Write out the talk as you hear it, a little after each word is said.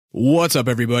What's up,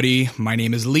 everybody? My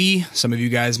name is Lee. Some of you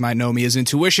guys might know me as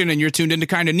Intuition, and you're tuned into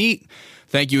Kinda Neat.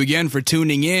 Thank you again for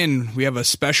tuning in. We have a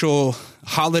special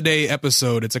holiday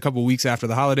episode. It's a couple weeks after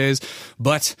the holidays,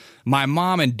 but my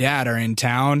mom and dad are in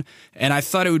town, and I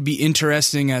thought it would be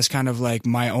interesting as kind of like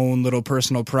my own little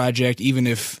personal project, even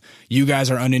if you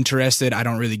guys are uninterested. I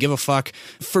don't really give a fuck.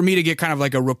 For me to get kind of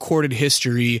like a recorded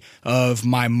history of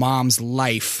my mom's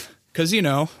life. Because, you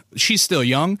know, she's still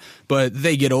young, but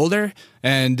they get older,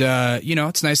 and, you know,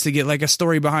 it's nice to get, like, a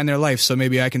story behind their life, so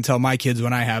maybe I can tell my kids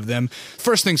when I have them.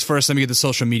 First things first, let me get the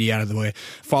social media out of the way.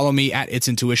 Follow me at It's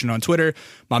Intuition on Twitter.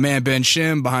 My man Ben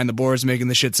Shim, behind the boards, making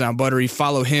the shit sound buttery.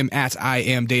 Follow him at I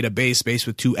Am Database, base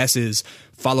with 2 S's.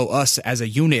 Follow us as a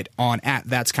unit on at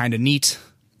That's Kinda Neat.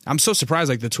 I'm so surprised,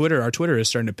 like, our Twitter is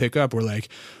starting to pick up. We're, like,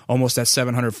 almost at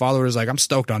 700 followers. Like, I'm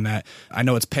stoked on that. I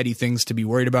know it's petty things to be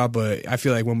worried about, but I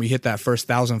feel like when we hit that first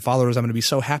 1,000 followers, I'm going to be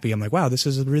so happy. I'm like, wow, this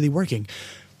is really working.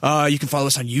 You can follow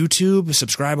us on YouTube,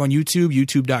 subscribe on YouTube,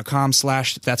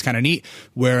 youtube.com/That's Kinda Neat,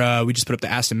 where we just put up the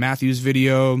Aston Matthews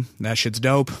video. That shit's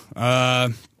dope.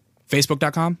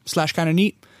 Facebook.com/Kinda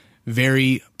Neat.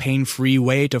 Very pain-free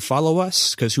way to follow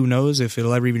us, because who knows if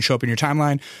it'll ever even show up in your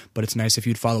timeline, but it's nice if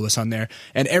you'd follow us on there.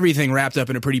 And everything wrapped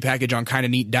up in a pretty package on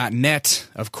kindaneat.net.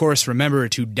 Of course, remember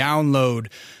to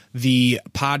download the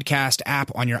podcast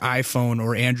app on your iPhone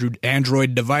or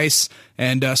Android device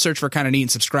and search for Kinda Neat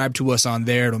and subscribe to us on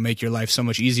there. It'll make your life so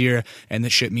much easier, and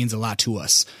this shit means a lot to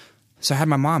us. So I had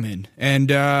my mom in,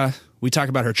 and we talk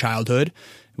about her childhood.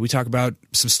 We talk about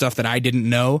some stuff that I didn't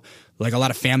know, like a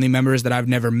lot of family members that I've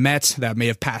never met that may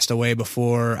have passed away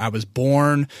before I was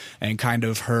born, and kind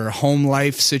of her home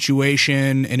life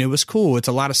situation. And it was cool. It's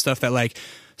a lot of stuff that, like,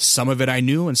 some of it I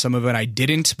knew and some of it I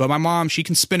didn't. But my mom, she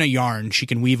can spin a yarn. She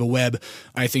can weave a web.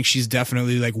 I think she's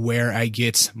definitely like where I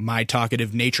get my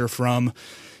talkative nature from.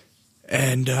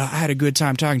 And I had a good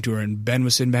time talking to her. And Ben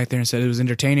was sitting back there and said it was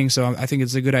entertaining. So I think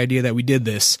it's a good idea that we did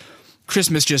this.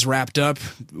 Christmas just wrapped up.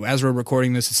 As we're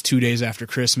recording this, it's 2 days after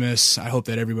Christmas. I hope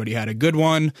that everybody had a good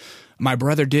one. My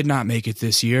brother did not make it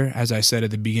this year. As I said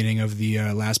at the beginning of the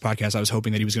last podcast, I was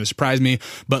hoping that he was going to surprise me.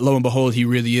 But lo and behold, he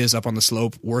really is up on the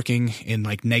slope working in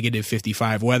like negative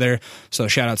 55 weather. So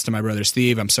shout outs to my brother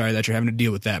Steve. I'm sorry that you're having to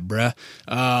deal with that, bruh.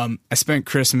 I spent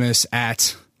Christmas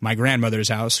at my grandmother's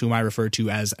house, whom I refer to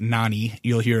as Nani.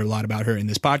 You'll hear a lot about her in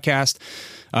this podcast.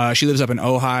 She lives up in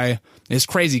Ojai. It's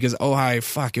crazy because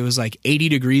Ojai, it was like 80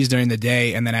 degrees during the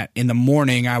day, and then in the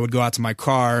morning I would go out to my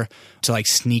car to like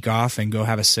sneak off and go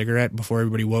have a cigarette before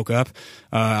everybody woke up.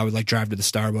 I would like drive to the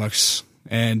Starbucks,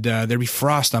 and there'd be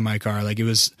frost on my car. Like, it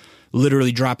was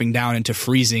literally dropping down into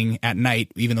freezing at night,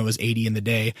 even though it was 80 in the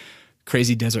day.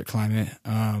 Crazy desert climate.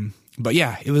 But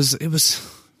yeah, it was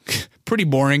pretty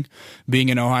boring being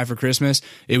in Ojai for Christmas.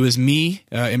 It was me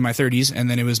in my 30s, and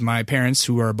then it was my parents,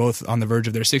 who are both on the verge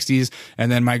of their 60s,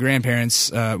 and then my grandparents,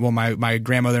 my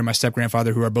grandmother and my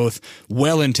step-grandfather, who are both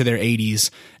well into their 80s.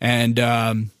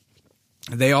 And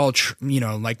they all,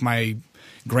 like my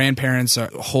grandparents'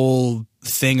 whole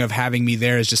thing of having me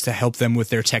there is just to help them with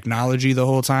their technology the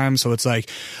whole time. So it's like,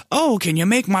 oh, can you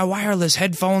make my wireless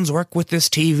headphones work with this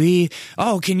TV?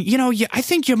 Oh, I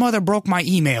think your mother broke my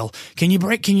email. Can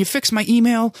you fix my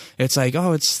email? It's like,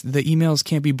 oh, the emails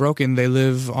can't be broken. They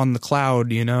live on the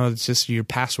cloud, it's just your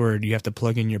password. You have to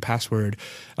plug in your password.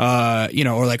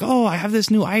 Or like, oh, I have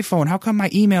this new iPhone. How come my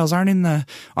emails aren't in the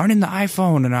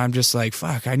iPhone? And I'm just like,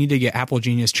 fuck, I need to get Apple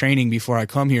Genius training before I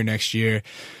come here next year.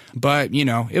 But,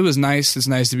 it was nice. It's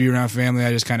nice to be around family.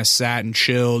 I just kind of sat and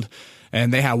chilled,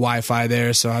 and they had Wi-Fi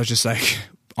there. So I was just like,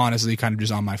 honestly, kind of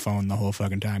just on my phone the whole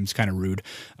fucking time. It's kind of rude.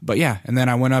 But yeah, and then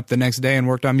I went up the next day and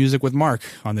worked on music with Mark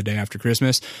on the day after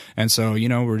Christmas. And so,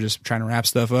 we're just trying to wrap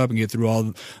stuff up and get through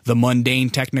all the mundane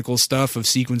technical stuff of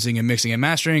sequencing and mixing and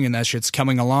mastering. And that shit's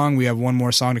coming along. We have one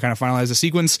more song to kind of finalize the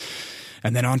sequence.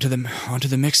 And then onto the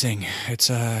mixing. It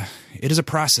is a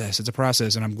process. It's a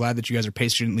process, and I'm glad that you guys are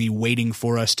patiently waiting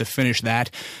for us to finish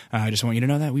that. I just want you to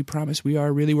know that we promise we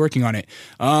are really working on it.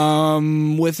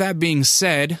 With that being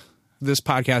said, this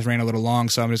podcast ran a little long,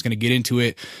 so I'm just going to get into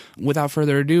it. Without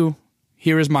further ado,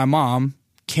 here is my mom,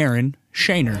 Karen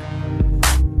Shaner.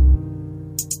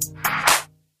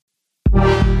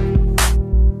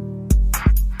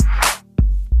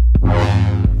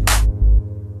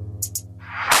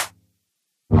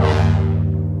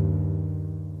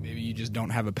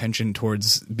 Don't have a penchant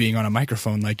towards being on a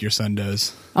microphone like your son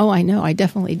does. Oh, I know. I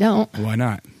definitely don't. Why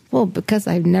not? Well, because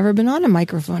I've never been on a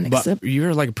microphone except... But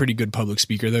you're like a pretty good public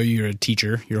speaker, though. You're a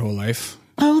teacher your whole life.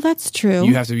 Oh, that's true.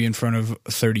 You have to be in front of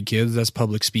 30 kids. That's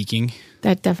public speaking.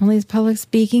 That definitely is public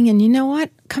speaking. And you know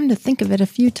what? Come to think of it, a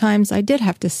few times I did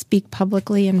have to speak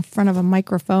publicly in front of a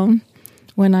microphone.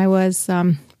 when I was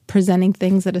presenting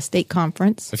things at a state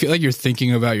conference. I feel like you're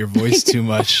thinking about your voice too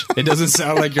much. It doesn't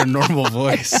sound like your normal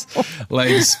voice.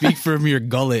 Like, speak from your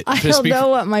gullet. I don't know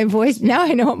what my voice, now I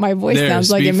know what my voice sounds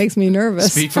like. It makes me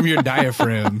nervous. Speak from your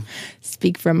diaphragm.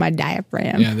 Speak from my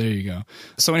diaphragm. Yeah, there you go.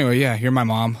 So anyway, yeah, you're my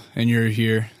mom, and you're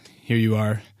here. Here you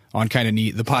are on Kind of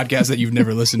Neat, the podcast that you've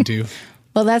never listened to.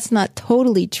 Well, that's not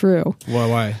totally true.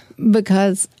 Why?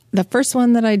 Because the first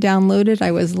one that I downloaded,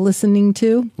 I was listening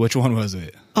to. Which one was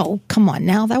it? Oh, come on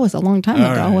now. That was a long time ago.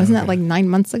 Right, Wasn't that like 9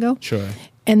 months ago? Sure.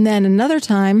 And then another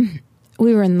time,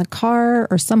 we were in the car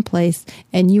or someplace,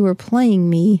 and you were playing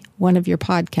me one of your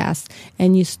podcasts,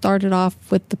 and you started off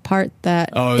with the part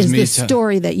that is the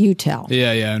story that you tell.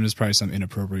 Yeah, and it was probably some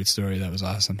inappropriate story. That was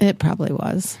awesome. It probably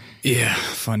was. Yeah,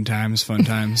 fun times.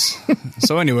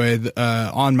 So anyway,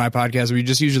 on my podcast, we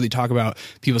just usually talk about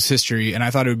people's history, and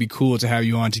I thought it would be cool to have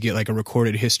you on to get like a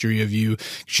recorded history of you.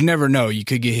 You never know. You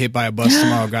could get hit by a bus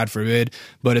tomorrow, God forbid,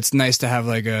 but it's nice to have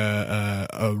like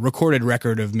a recorded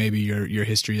record of maybe your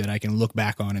history that I can look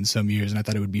back on in some years, and I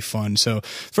thought it would be fun. So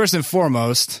first and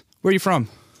foremost, where are you from?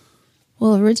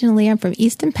 Well, originally I'm from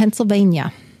Easton,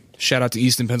 Pennsylvania. Shout out to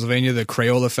Easton, Pennsylvania, the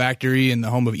Crayola factory and the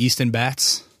home of Easton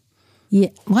Bats. Yeah,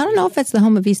 well, I don't know if it's the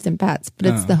home of Easton Bats, but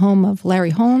it's the home of Larry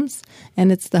Holmes, and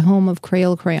it's the home of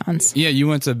Crayola crayons. Yeah, you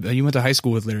went to high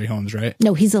school with Larry Holmes, right?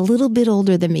 No, he's a little bit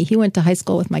older than me. He went to high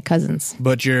school with my cousins.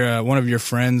 But your one of your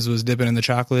friends was dipping in the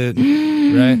chocolate,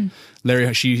 right?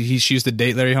 Larry, she used to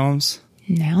date Larry Holmes.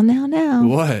 Now.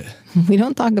 What? We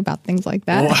don't talk about things like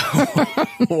that.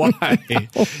 Why?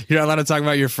 You're not allowed to talk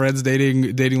about your friends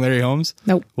dating Larry Holmes?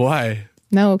 Nope. Why?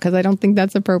 No, because I don't think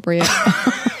that's appropriate.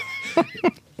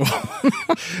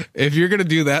 If you're gonna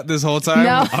do that this whole time,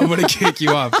 no. I'm gonna kick you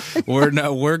off.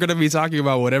 We're gonna be talking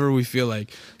about whatever we feel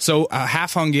like. So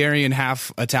half Hungarian,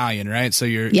 half Italian, right? So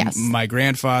yes. My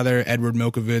grandfather Edward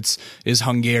Milkovich is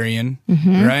Hungarian,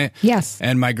 right? Yes.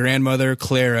 And my grandmother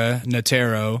Clara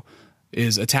Natero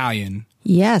is Italian.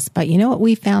 Yes, but you know what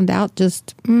we found out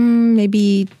just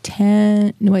maybe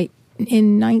in the late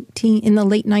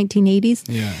 1980s?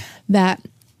 Yeah. That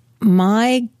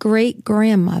my great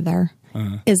grandmother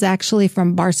is actually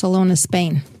from Barcelona,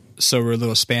 Spain. So we're a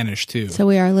little Spanish too. So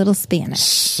we are a little Spanish.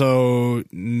 So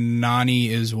Nani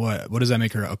is what? What does that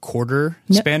make her? A quarter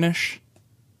Spanish?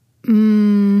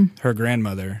 Her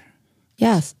grandmother.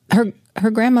 Yes. Her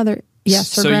grandmother.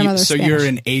 Yes, her grandmother's So Spanish. you're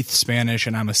an 8th Spanish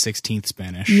and I'm a 16th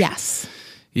Spanish. Yes.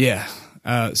 Yeah.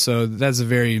 So that's a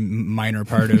very minor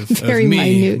part of Very me,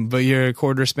 minute. But you're a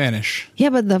quarter Spanish. Yeah,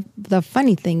 but the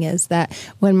funny thing is that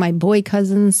when my boy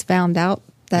cousins found out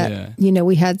that,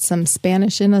 we had some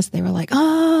Spanish in us, they were like,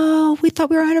 oh, we thought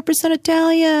we were 100%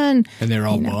 Italian. And they were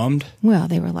all bummed? Well,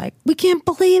 they were like, we can't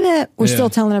believe it. We're still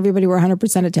telling everybody we're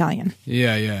 100% Italian.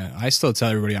 Yeah. I still tell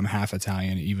everybody I'm half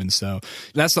Italian, even so.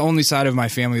 That's the only side of my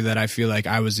family that I feel like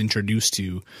I was introduced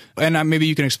to. And maybe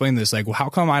you can explain this. Like, well, how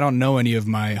come I don't know any of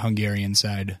my Hungarian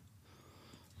side?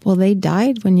 Well, they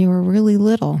died when you were really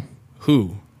little.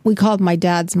 Who? We called my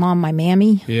dad's mom my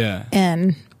mammy. Yeah.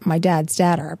 And my dad's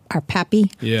dad our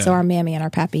pappy. Yeah. So our mammy and our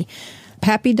pappy.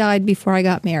 Pappy died before I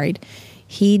got married.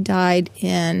 He died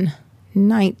in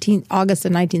August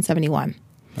of 1971.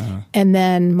 And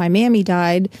then my mammy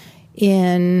died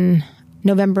in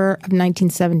November of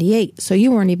 1978. So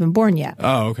you weren't even born yet.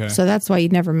 Oh, okay. So that's why you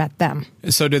never met them.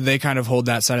 So did they kind of hold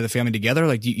that side of the family together?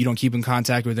 Like you don't keep in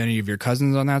contact with any of your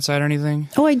cousins on that side or anything?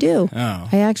 Oh, I do. Oh.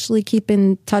 I actually keep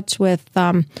in touch with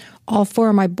all four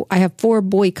of I have 4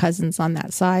 boy cousins on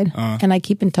that side, and I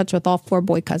keep in touch with all 4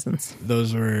 boy cousins.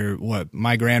 Those were what?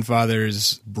 My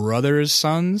grandfather's brother's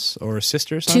sons or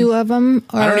sisters' sons? 2 of them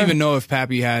are... I don't even know if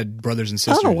Pappy had brothers and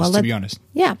sisters, to be honest.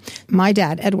 Yeah. My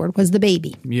dad, Edward, was the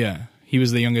baby. Yeah. He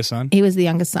was the youngest son? He was the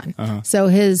youngest son. So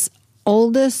his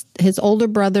older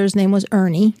brother's name was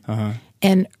Ernie,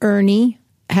 and Ernie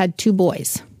had 2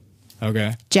 boys.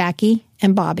 Okay. Jackie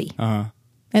and Bobby.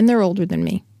 And they're older than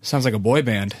me. Sounds like a boy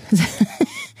band.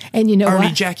 And you know Ernie,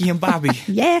 what? Jackie, and Bobby.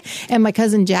 Yeah. And my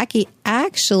cousin Jackie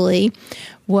actually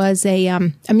was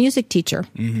a music teacher.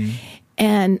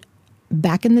 And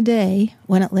back in the day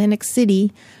when Atlantic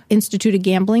City instituted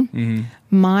gambling,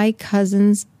 my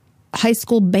cousin's high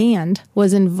school band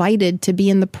was invited to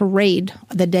be in the parade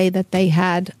the day that they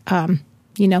had,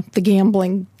 the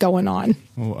gambling going on.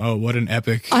 Oh, what an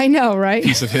epic I know, right?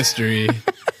 piece of history.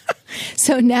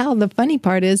 So now the funny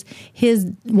part is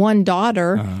his one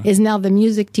daughter is now the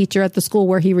music teacher at the school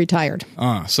where he retired.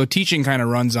 So teaching kind of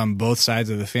runs on both sides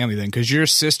of the family then, because your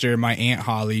sister, my Aunt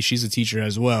Holly, she's a teacher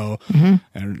as well,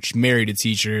 and she married a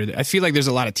teacher. I feel like there's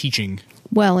a lot of teaching.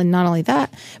 Well, and not only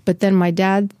that, but then my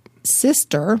dad's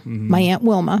sister, my Aunt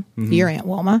Wilma, your Aunt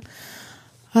Wilma,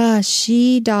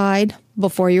 She died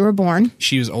before you were born.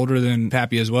 She was older than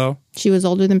Pappy as well? She was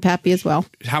older than Pappy as well.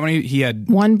 How many? He had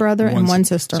one brother and one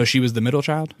sister. So she was the middle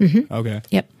child? Mm-hmm. Okay.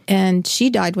 Yep. And she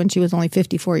died when she was only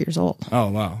 54 years old. Oh,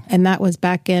 wow. And that was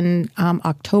back in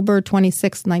October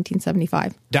 26,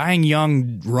 1975. Dying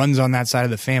young runs on that side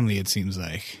of the family, it seems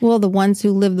like. Well, the ones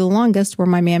who lived the longest were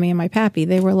my mammy and my pappy.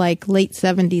 They were like late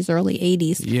 70s, early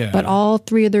 80s. Yeah. But all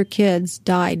three of their kids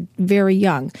died very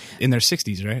young. In their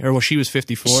 60s, right? Or well, she was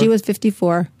 54? She was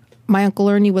 54. My Uncle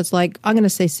Ernie was like, I'm going to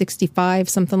say 65,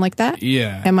 something like that.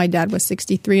 Yeah. And my dad was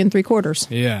 63 3/4.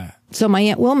 Yeah. So my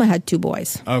Aunt Wilma had two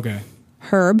boys, Okay.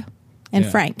 Herb and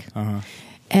Yeah. Frank. Uh-huh.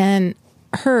 And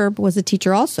Herb was a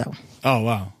teacher also. Oh,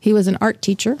 wow. He was an art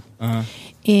teacher. Uh-huh.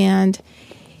 And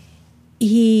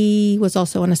he was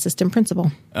also an assistant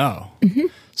principal. Oh.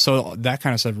 So that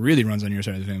kind of stuff really runs on your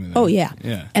side of the family then. Oh, yeah.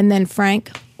 Yeah. And then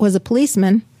Frank was a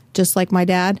policeman, just like my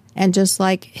dad, and just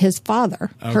like his father,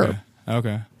 Herb. Okay.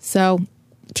 Okay. So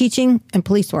teaching and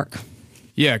police work.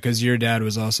 Yeah, because your dad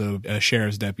was also a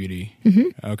sheriff's deputy.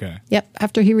 Mm-hmm. Okay. Yep.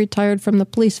 After he retired from the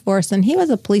police force, and he was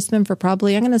a policeman for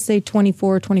probably, I'm going to say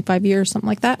 24, 25 years, something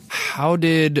like that. How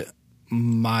did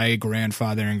my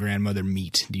grandfather and grandmother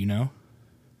meet? Do you know?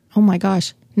 Oh my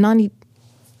gosh. Nani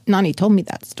told me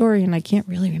that story, and I can't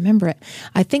really remember it.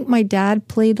 I think my dad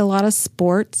played a lot of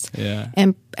sports. Yeah.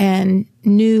 And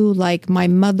knew like my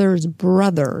mother's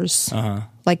brothers,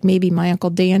 like maybe my Uncle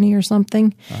Danny or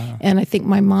something. And I think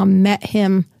my mom met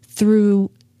him through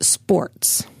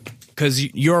sports. Because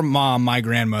your mom, my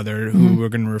grandmother, who we're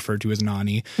going to refer to as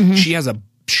Nani, she has a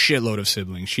shitload of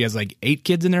siblings. She has like 8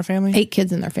 kids in their family? 8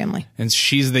 kids in their family. And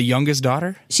she's the youngest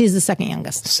daughter? She's the second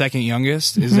youngest. Second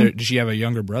youngest? Does she have a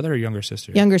younger brother or younger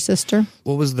sister? Younger sister.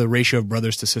 What was the ratio of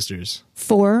brothers to sisters?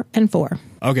 4 and 4.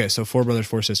 Okay, so 4 brothers,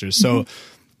 4 sisters. So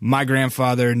my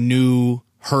grandfather knew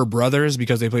her brothers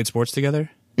because they played sports together?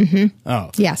 Mm-hmm.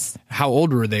 Oh. Yes. How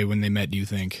old were they when they met, do you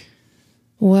think?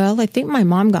 Well, I think my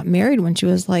mom got married when she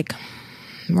was like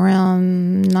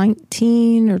around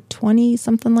 19 or 20,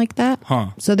 something like that. Huh.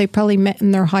 So they probably met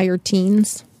in their higher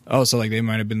teens. Oh, so like they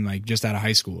might have been like just out of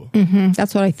high school.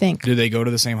 That's what I think. Did they go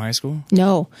to the same high school?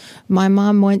 No, my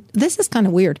mom went, this is kind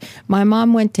of weird. My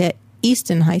mom went to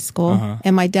Easton High School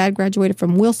and my dad graduated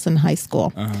from Wilson High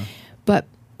School. But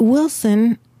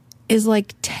Wilson is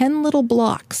like 10 little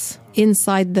blocks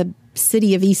inside the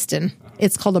city of Easton.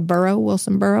 It's called a borough,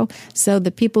 Wilson Borough. So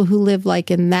the people who live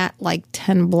like in that like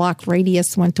 10 block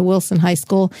radius went to Wilson High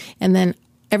School, and then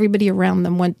everybody around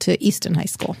them went to Easton High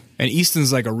School. And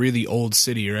Easton's like a really old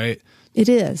city, right? It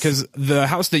is. Because the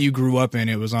house that you grew up in,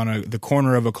 it was on the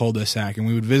corner of a cul-de-sac, and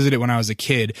we would visit it when I was a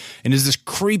kid. And it's this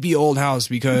creepy old house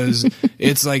because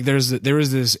it's like there was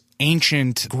this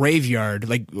ancient graveyard,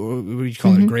 like what do you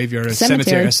call it? A graveyard,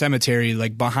 a cemetery,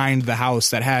 like behind the house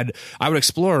that had. I would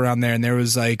explore around there, and there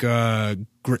was like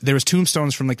there was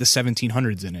tombstones from like the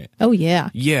 1700s in it. Oh yeah.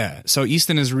 Yeah. So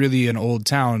Easton is really an old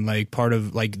town, like part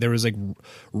of like there was like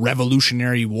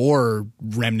Revolutionary War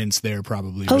remnants there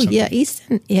probably. Oh yeah,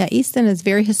 Easton is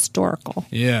very historical.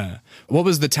 Yeah. What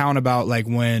was the town about like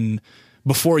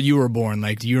before you were born?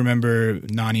 Like, do you remember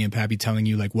Nani and Pappy telling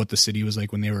you like what the city was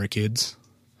like when they were kids?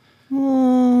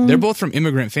 They're both from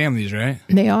immigrant families, right?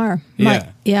 They are.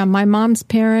 Yeah. My mom's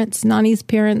parents, Nani's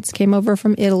parents came over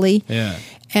from Italy. Yeah.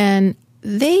 And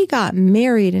they got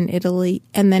married in Italy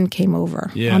and then came over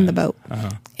on the boat.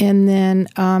 And then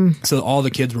so all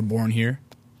the kids were born here?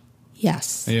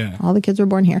 Yes. Yeah. All the kids were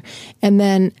born here. And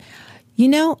then,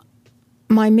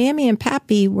 my mammy and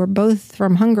pappy were both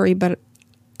from Hungary, but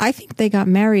I think they got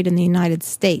married in the United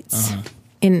States,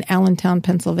 in Allentown,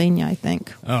 Pennsylvania, I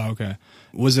think. Oh, okay.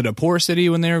 Was it a poor city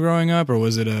when they were growing up, or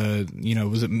was it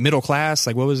was it middle class?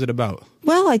 Like, what was it about?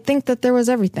 Well, I think that there was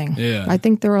everything. Yeah. I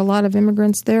think there were a lot of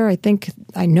immigrants there.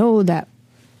 I know that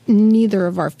neither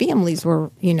of our families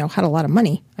were, had a lot of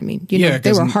money. I mean,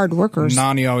 they were hard workers.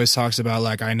 Nani always talks about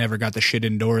like, I never got the shit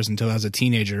indoors until I was a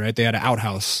teenager, right? They had an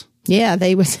outhouse. Yeah,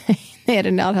 they had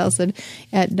an outhouse, and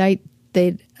at night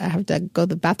they'd have to go to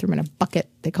the bathroom in a bucket.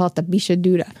 They call it the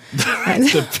bishaduda.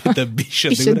 the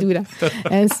bishaduda.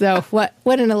 And so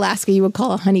what in Alaska you would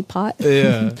call a honey pot.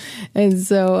 Yeah. And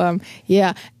so,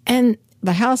 And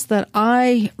the house that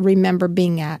I remember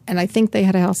being at, and I think they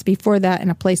had a house before that in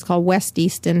a place called West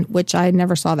Easton, which I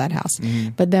never saw that house.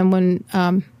 But then when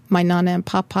my Nana and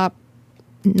Pop,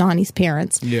 Nani's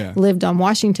parents, lived on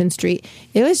Washington Street,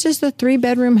 it was just a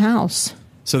 3-bedroom house.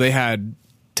 So they had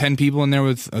 10 people in there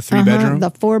with a 3-bedroom? The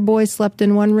 4 boys slept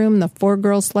in one room, the 4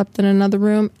 girls slept in another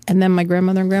room, and then my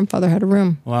grandmother and grandfather had a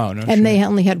room. Wow, no shit. And they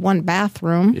only had 1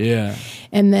 bathroom. Yeah.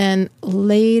 And then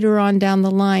later on down the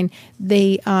line,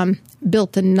 they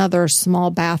built another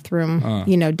small bathroom,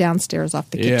 downstairs off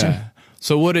the kitchen. Yeah.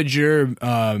 So what did your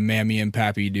mammy and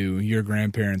pappy do, your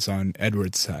grandparents on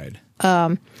Edward's side?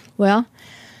 Well,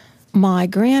 my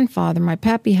grandfather, my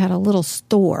pappy, had a little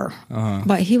store,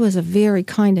 but he was a very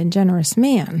kind and generous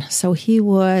man. So he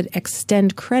would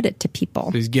extend credit to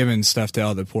people. He's giving stuff to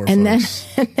all the poor And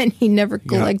folks. then he never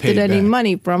collected any back.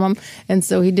 money from them, and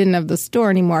so he didn't have the store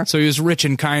anymore. So he was rich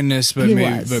in kindness, but He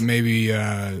maybe, was. but maybe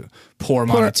poor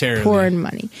monetarily. Poor in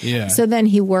money. Yeah. So then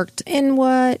he worked in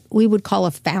what we would call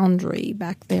a foundry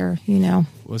back there,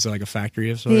 Was it like a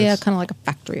factory of sorts? Yeah, kind of like a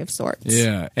factory of sorts.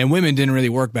 Yeah. And women didn't really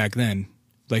work back then.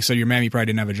 Like, so your mammy probably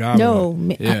didn't have a job? No,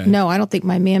 Yeah. no, I don't think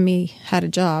my mammy had a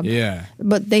job. Yeah.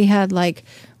 But they had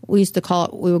we used to call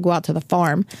it, we would go out to the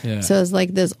farm. Yeah. So it was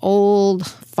like this old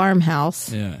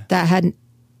farmhouse Yeah. that had,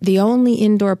 the only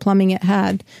indoor plumbing it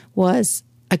had was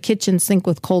a kitchen sink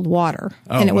with cold water.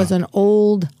 And it was an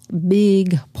old,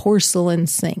 big porcelain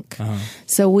sink.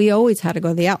 So we always had to go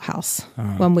to the outhouse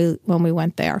when we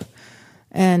went there.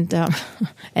 And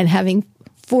and having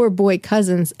 4 boy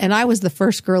cousins, and I was the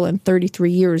first girl in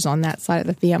 33 years on that side of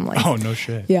the family. Oh, no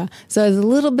shit. Yeah. So I was a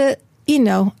little bit,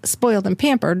 spoiled and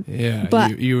pampered. Yeah.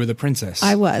 But you were the princess.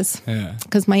 I was. Yeah.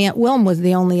 Because my Aunt Wilm was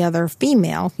the only other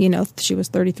female. She was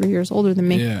 33 years older than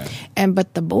me. Yeah.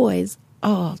 But the boys,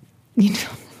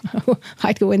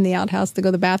 I'd go in the outhouse to go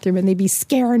to the bathroom, and they'd be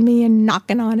scaring me and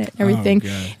knocking on it and everything.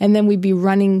 God. And then we'd be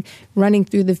running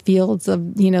through the fields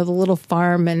of, the little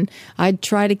farm, and I'd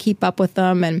try to keep up with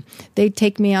them. And they'd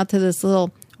take me out to this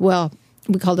little,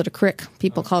 we called it a crick.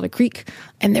 People called it a creek.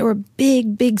 And there were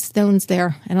big, big stones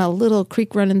there and a little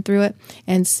creek running through it.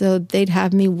 And so they'd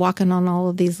have me walking on all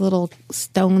of these little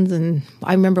stones. And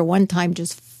I remember one time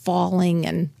just falling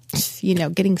and,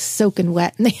 getting soaking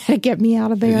wet, and they had to get me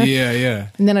out of there. Yeah, yeah.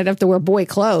 And then I'd have to wear boy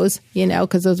clothes,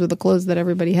 because those were the clothes that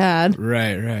everybody had.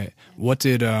 Right, right. What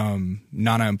did Nana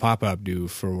and Pop-Pop do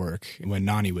for work when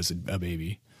Nani was a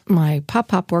baby? My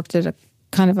Pop-Pop worked at a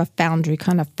kind of a foundry,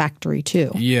 kind of factory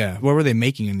too. Yeah. What were they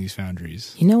making in these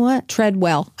foundries? You know what?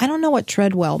 Treadwell. I don't know what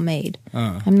Treadwell made.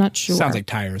 I'm not sure. Sounds like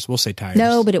tires. We'll say tires.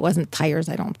 No, but it wasn't tires,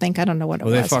 I don't think. I don't know what it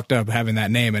was. Well, they fucked up having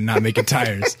that name and not making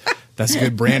tires. That's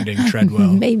good branding,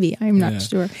 Treadwell. Maybe. I'm not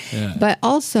sure. Yeah. But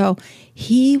also,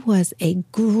 he was a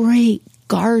great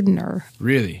gardener.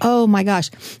 Really? Oh, my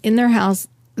gosh. In their house,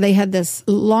 they had this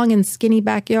long and skinny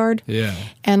backyard. Yeah.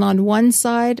 And on one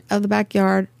side of the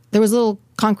backyard, there was a little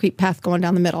concrete path going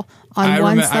down the middle. On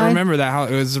one side, I remember that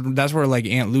house. That's where like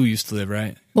Aunt Lou used to live,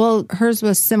 right? well, hers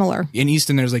was similar. In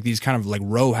Easton, there's like these kind of like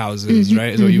row houses,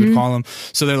 right? Is what you would call them.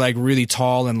 So they're like really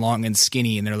tall and long and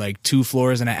skinny, and they're like 2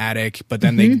 floors and an attic. But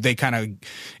then they kind of,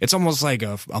 it's almost like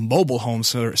a mobile home,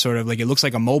 sort of like it looks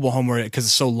like a mobile home where because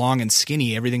it's so long and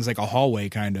skinny, everything's like a hallway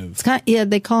kind of. It's kind of, yeah,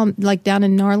 they call them, like down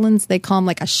in New Orleans, they call them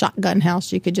like a shotgun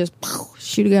house. You could just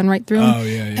shoot a gun right through them. Oh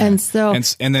yeah, yeah. And so,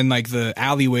 and then like the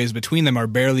alleyways between them are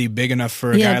barely big enough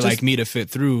for a guy just- like me to fit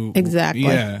through. Exactly.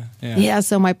 Yeah. yeah,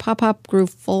 so my pop-up grew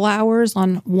flowers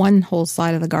on one whole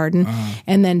side of the garden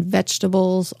and then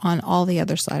vegetables on all the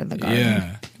other side of the garden.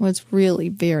 Yeah. It was really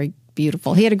very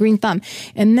beautiful. He had a green thumb.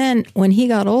 And then when he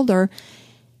got older,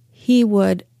 he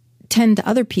would tend to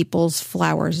other people's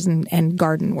flowers and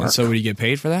garden work. And so would he get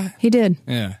paid for that? He did.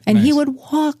 Yeah, And he nice. would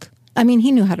walk. I mean,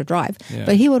 he knew how to drive, Yeah.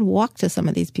 but he would walk to some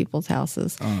of these people's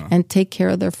houses and take care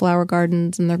of their flower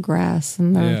gardens and their grass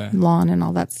and their Yeah. lawn and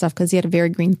all that stuff because he had a very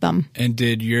green thumb. And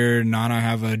did your Nana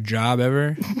have a job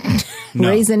ever?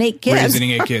 Raising 8 kids.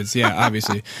 Raising 8 kids, yeah,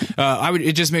 obviously.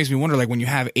 It just makes me wonder, like, when you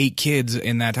have 8 kids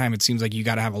in that time, it seems like you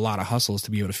got to have a lot of hustles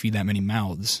to be able to feed that many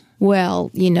mouths. Well,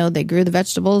 they grew the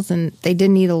vegetables and they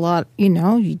didn't eat a lot, you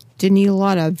didn't eat a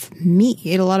lot of meat.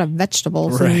 You ate a lot of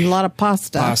vegetables and a lot of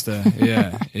pasta. Pasta,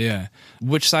 yeah, yeah.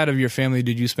 Which side of your family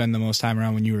did you spend the most time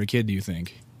around when you were a kid, do you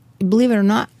think? Believe it or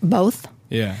not, both.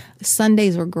 Yeah.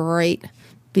 Sundays were great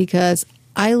because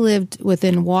I lived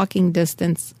within walking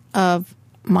distance of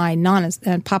my Nana's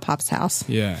and Pop-Pop's house.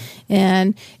 Yeah.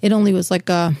 And it only was like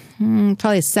probably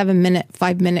a 7-minute,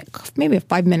 5-minute, maybe a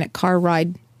 5-minute car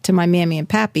ride to my Mammy and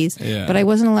Pappy's. Yeah. But I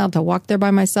wasn't allowed to walk there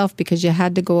by myself because you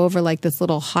had to go over like this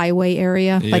little highway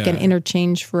area, like an Yeah.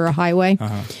 interchange for a highway.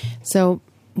 So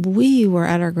we were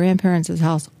at our grandparents'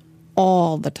 house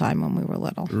all the time when we were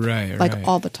little. Right, Like right.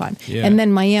 all the time. Yeah. And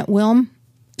then my Aunt Wilm,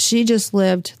 she just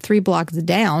lived 3 blocks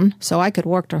down, so I could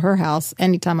walk to her house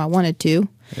anytime I wanted to.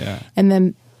 Yeah. And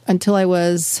then until I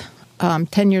was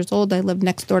 10 years old, I lived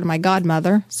next door to my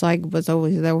godmother, so I was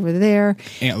always over there.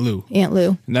 Aunt Lou. Aunt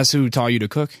Lou. And that's who taught you to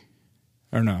cook?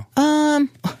 Or no?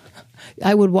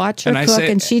 I would watch her cook,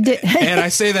 and she did. And I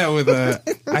say that with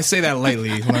I say that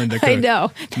lightly. Learn to cook. I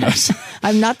know. No.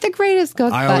 I'm not the greatest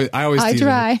cook, but I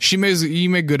try. You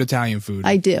make good Italian food.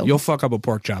 I do. You'll fuck up a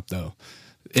pork chop though.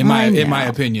 In my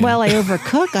opinion. Well, I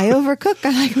overcook. I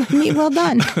like my meat well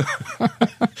done.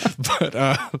 But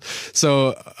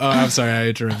I'm sorry, I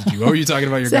interrupted you. What were you talking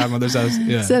about your grandmother's house?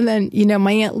 Yeah. So then,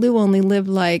 my Aunt Lou only lived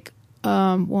like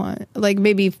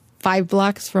maybe 5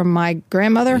 blocks from my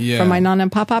grandmother, from my nonna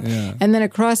and pop-pop. Yeah. And then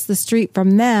across the street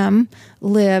from them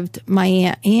lived my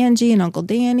Aunt Angie and Uncle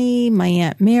Danny, my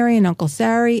Aunt Mary and Uncle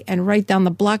Sari, and right down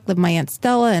the block lived my Aunt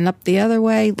Stella, and up the other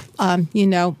way,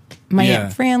 my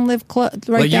Aunt Fran lived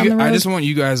right down the road. I just want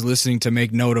you guys listening to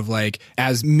make note of, like,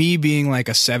 as me being like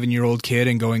a 7-year-old kid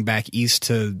and going back east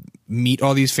to meet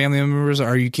all these family members.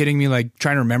 Are you kidding me? Like,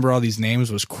 trying to remember all these names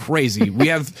was crazy. We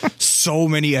have so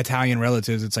many Italian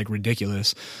relatives. It's like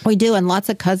ridiculous. We do. And lots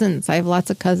of cousins. I have lots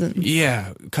of cousins.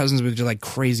 Yeah. Cousins with just like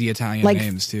crazy Italian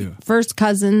names too. First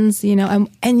cousins, and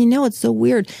it's so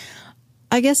weird.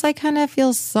 I guess I kind of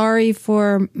feel sorry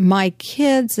for my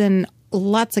kids and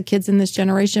lots of kids in this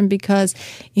generation because,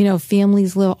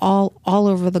 families live all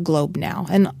over the globe now.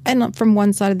 And from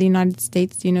one side of the United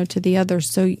States, to the other.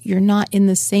 So you're not in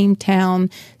the same town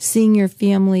seeing your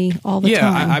family all the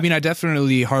time. Yeah, I mean, I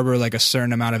definitely harbor like a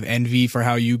certain amount of envy for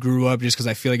how you grew up just because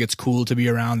I feel like it's cool to be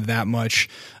around that much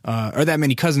or that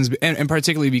many cousins. And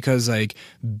particularly because like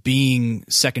being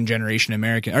second generation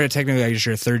American, or technically I guess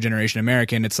you're third generation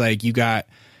American, it's like you got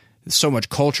so much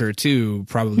culture too,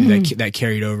 probably that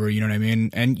carried over. You know what I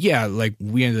mean? And yeah, like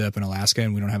we ended up in Alaska,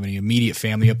 and we don't have any immediate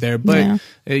family up there. But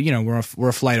we're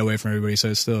a flight away from everybody, so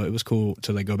it was cool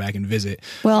to like go back and visit.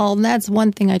 Well, that's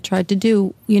one thing I tried to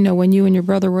do. When you and your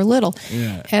brother were little,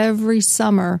 every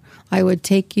summer I would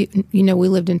take you. We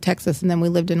lived in Texas and then we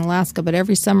lived in Alaska, but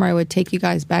every summer I would take you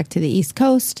guys back to the East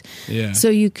Coast, so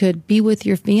you could be with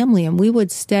your family, and we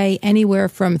would stay anywhere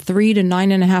from 3 to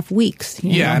 9.5 weeks.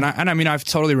 Yeah, and I mean, I've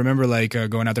totally remember like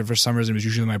going out there for summers. It was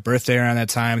usually my birthday around that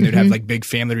time, and they'd have like big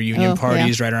family reunion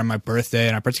parties right around my birthday.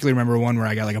 And I particularly remember one where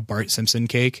I got like a Bart Simpson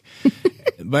cake.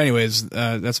 But anyways,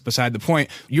 that's beside the point.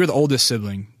 You're the oldest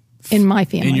sibling in my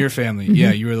family. In your family,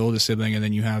 yeah, you were the oldest sibling, and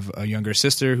then you have a younger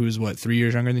sister who's what, 3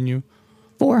 years younger than you?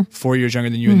 4 years younger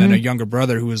than you, and then a younger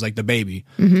brother who was like the baby.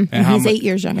 And he's 8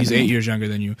 years younger. He's 8 years younger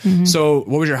than you. So,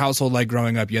 what was your household like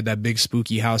growing up? You had that big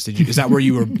spooky house. Is that where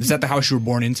you were? Is that the house you were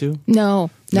born into? No.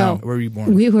 Where were you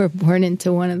born? We were born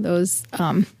into one of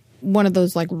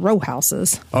those like row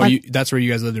houses. Oh, that's where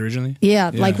you guys lived originally?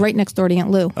 Yeah, like right next door to Aunt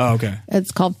Lou. Oh, okay.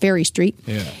 It's called Ferry Street.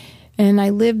 Yeah. And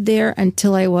I lived there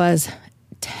until I was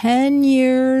 10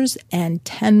 years and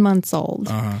 10 months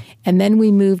old. And then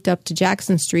we moved up to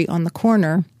Jackson Street on the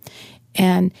corner.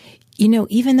 And,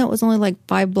 even though it was only like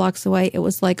 5 blocks away, it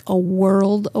was like a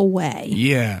world away.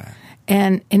 Yeah.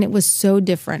 And it was so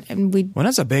different. And well,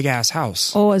 that's a big ass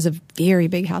house. Oh, it was a very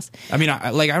big house. I mean, I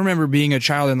remember being a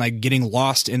child and like getting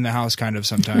lost in the house kind of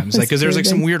sometimes. Like, because there's like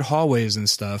some weird hallways and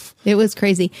stuff. It was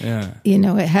crazy. Yeah.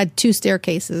 It had 2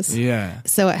 staircases. Yeah.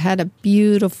 So it had a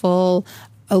beautiful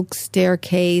oak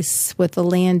staircase with a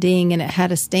landing, and it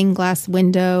had a stained glass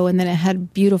window, and then it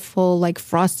had beautiful like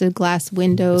frosted glass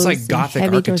windows. It's like Gothic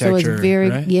architecture, so it was very,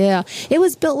 right? Yeah. It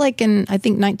was built like in, I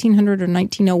think, 1900 or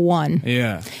 1901.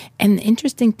 Yeah. And the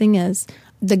interesting thing is,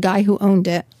 the guy who owned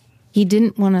it, he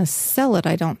didn't want to sell it,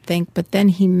 I don't think, but then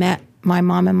he met my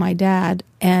mom and my dad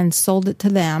and sold it to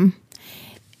them.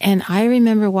 And I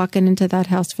remember walking into that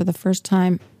house for the first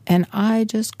time, and I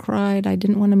just cried. I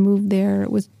didn't want to move there.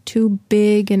 It was too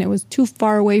big, and it was too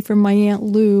far away from my Aunt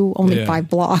Lou, only 5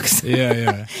 blocks.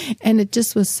 Yeah. And it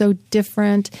just was so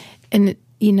different. And,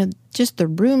 just the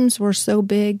rooms were so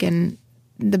big, and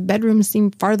the bedrooms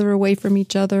seemed farther away from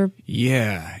each other.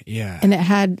 Yeah. And it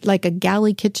had like a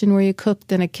galley kitchen where you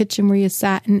cooked, and a kitchen where you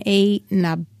sat and ate, and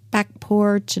a back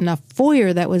porch, and a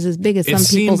foyer that was as big as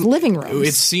some people's living rooms.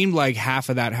 It seemed like half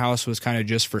of that house was kind of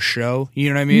just for show. You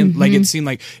know what I mean? Like it seemed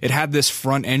like it had this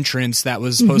front entrance that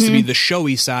was supposed to be the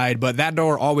showy side, but that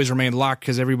door always remained locked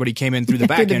because everybody came in through the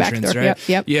back entrance, right?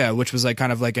 Yep. Yeah, which was like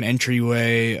kind of like an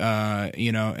entryway,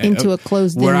 into a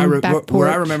closed-in back porch. Where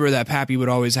I remember that Pappy would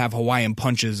always have Hawaiian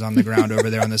punches on the ground over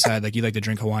there on the side. Like, you like to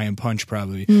drink Hawaiian punch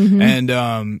probably.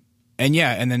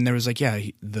 And then there was like,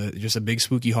 just a big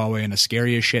spooky hallway and a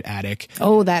scary as shit attic.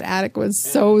 Oh, that attic was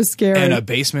so scary. And a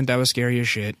basement that was scary as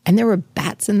shit. And there were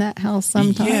bats in that house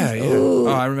sometimes. Yeah. Ooh.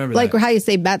 Oh, I remember like that. Like how you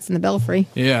say bats in the belfry.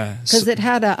 Yeah. Because it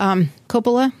had a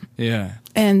cupola. Yeah.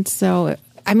 And so,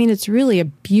 I mean, it's really a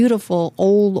beautiful,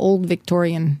 old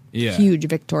Victorian, huge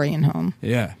Victorian home.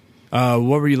 Yeah.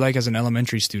 What were you like as an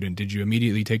elementary student? Did you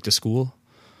immediately take to school?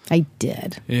 I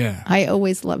did. Yeah. I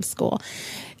always loved school.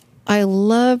 I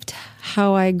loved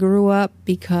how I grew up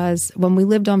because when we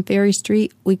lived on Ferry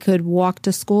Street, we could walk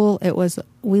to school.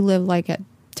 We lived like at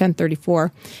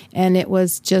 1034, and it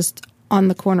was just on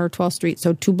the corner of 12th Street,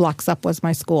 so 2 blocks up was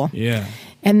my school. Yeah.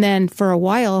 And then for a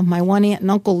while, my one aunt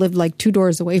and uncle lived like 2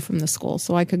 doors away from the school,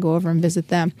 so I could go over and visit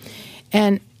them.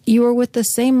 And you were with the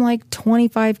same like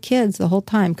 25 kids the whole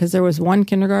time because there was 1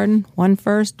 kindergarten, 1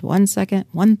 first, 1 second,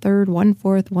 1 third, 1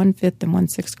 fourth, 1 fifth, and 1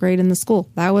 sixth grade in the school.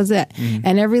 That was it. Mm-hmm.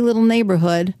 And every little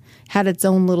neighborhood had its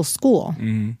own little school.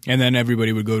 Mm-hmm. And then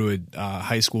everybody would go to a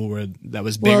high school where that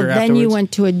was bigger afterwards. Well, then you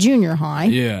went to a junior high.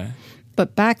 Yeah.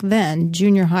 But back then,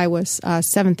 junior high was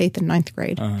 7th, 8th, and 9th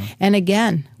grade. Uh-huh. And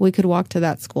again, we could walk to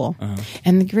that school. Uh-huh.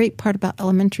 And the great part about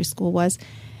elementary school was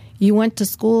you went to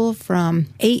school from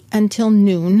 8 until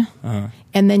noon, uh-huh.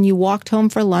 and then you walked home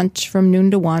for lunch from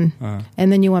noon to 1, uh-huh.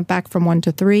 and then you went back from 1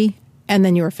 to 3, and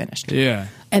then you were finished. Yeah.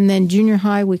 And then junior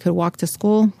high, we could walk to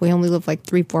school. We only lived like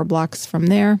 3-4 blocks from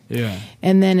there. Yeah.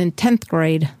 And then in 10th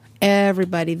grade,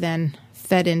 everybody then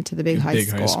fed into the big high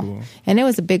school. And it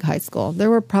was a big high school. There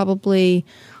were probably,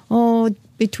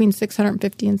 between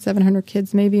 650 and 700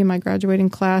 kids maybe in my graduating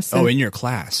class. In your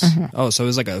class? Uh-huh. Oh, so it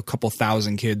was like a couple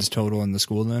thousand kids total in the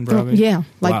school then, probably? Yeah.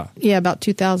 About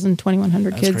 2,000,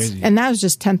 2,100 kids. Crazy. And that was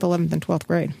just 10th, 11th, and 12th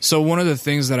grade. So one of the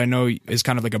things that I know is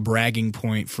kind of like a bragging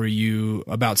point for you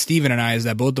about Stephen and I is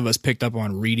that both of us picked up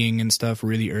on reading and stuff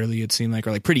really early, it seemed like,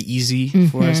 or like pretty easy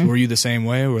for us. Were you the same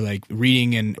way? Where like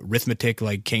reading and arithmetic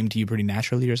like came to you pretty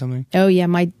naturally or something? Oh, yeah.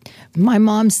 My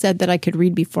mom said that I could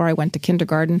read before I went to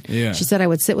kindergarten. Yeah. She said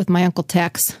I would sit with my Uncle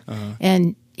Tex,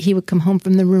 and he would come home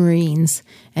from the Marines,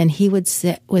 and he would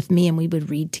sit with me, and we would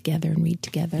read together.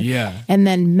 Yeah. And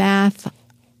then math,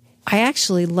 I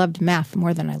actually loved math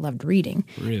more than I loved reading.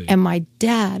 Really? And my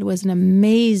dad was an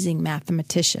amazing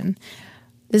mathematician.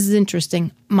 This is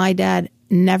interesting. My dad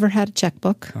never had a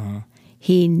checkbook. Uh-huh.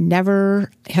 He never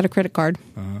had a credit card.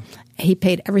 Uh-huh. He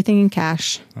paid everything in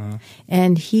cash. Uh-huh.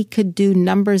 And he could do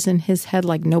numbers in his head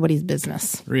like nobody's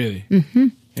business. Really? Mm-hmm.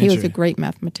 He was a great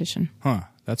mathematician. Huh.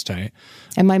 That's tight.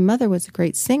 And my mother was a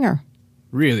great singer.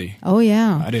 Really? Oh,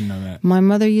 yeah. I didn't know that. My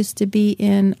mother used to be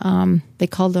in, they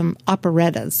called them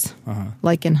operettas,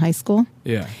 like in high school.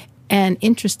 Yeah. And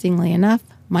interestingly enough,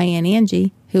 my Aunt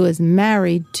Angie, who is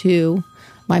married to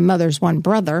my mother's one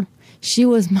brother, she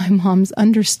was my mom's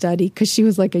understudy because she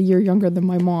was like a year younger than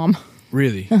my mom.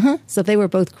 Really? Uh-huh. So they were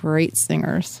both great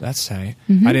singers. That's tight.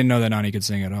 Mm-hmm. I didn't know that Nani could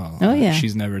sing at all. Oh, yeah.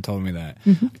 She's never told me that.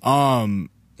 Mm-hmm.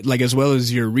 Like as well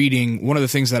as your reading, one of the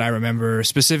things that I remember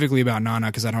specifically about Nana,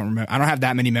 because I don't have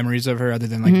that many memories of her other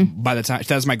than like by the time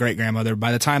that's my great grandmother.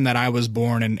 By the time that I was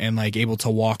born and like able to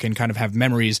walk and kind of have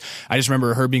memories, I just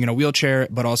remember her being in a wheelchair,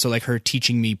 but also like her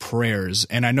teaching me prayers.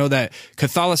 And I know that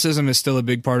Catholicism is still a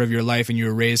big part of your life, and you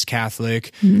were raised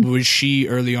Catholic. Mm-hmm. Was she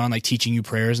early on like teaching you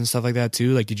prayers and stuff like that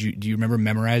too? Like, do you remember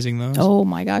memorizing those? Oh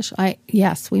my gosh,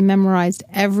 yes, we memorized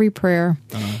every prayer.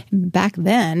 Back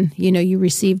then, you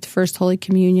received First Holy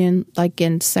Communion like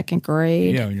in 2nd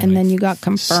grade, and then you got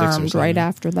confirmed right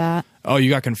after that. Oh, you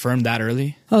got confirmed that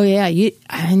early? Oh, yeah.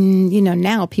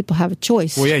 Now people have a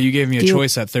choice. Well, yeah, you gave me a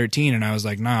choice at 13, and I was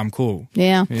like, nah, I'm cool.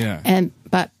 Yeah. Yeah.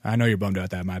 But I know you're bummed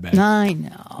about that. My bad. I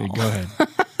know. Go ahead.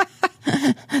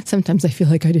 Sometimes I feel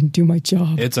like I didn't do my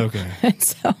job. It's okay.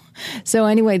 And so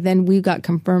anyway, then we got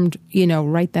confirmed,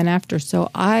 right then after. So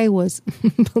I was,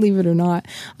 believe it or not,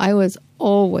 I was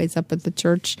always up at the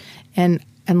church and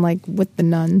like with the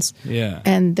nuns. Yeah.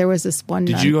 And there was this one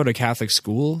Did nun. you go to Catholic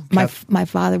school? My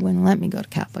father wouldn't let me go to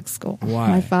Catholic school. Why?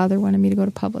 My father wanted me to go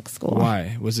to public school.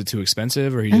 Why? Was it too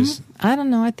expensive, or he just... I don't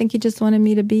know. I think he just wanted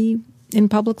me to be in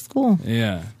public school.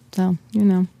 Yeah. So,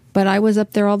 But I was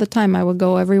up there all the time. I would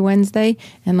go every Wednesday,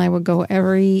 and I would go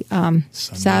every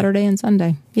Saturday and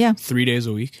Sunday. Yeah. 3 days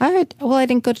a week? I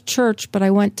didn't go to church, but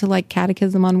I went to like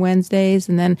catechism on Wednesdays,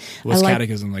 and then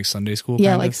catechism, like Sunday school?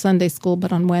 Yeah, like Sunday school,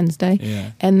 but on Wednesday.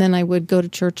 Yeah. And then I would go to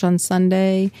church on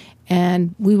Sunday,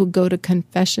 and we would go to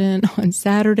confession on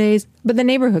Saturdays. But the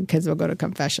neighborhood kids would go to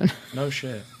confession. No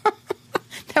shit.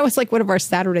 That was like one of our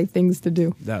Saturday things to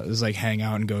do. That was like hang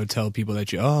out and go tell people that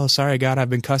sorry, God, I've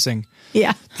been cussing.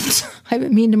 Yeah. I've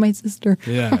been mean to my sister.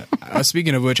 Yeah.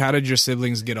 Speaking of which, how did your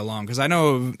siblings get along? Because I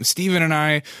know Stephen and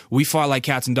I, we fought like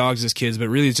cats and dogs as kids, but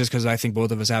really it's just because I think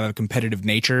both of us have a competitive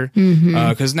nature.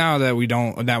 Because now that we're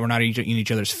not in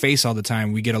each other's face all the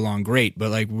time, we get along great. But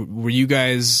like, did you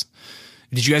guys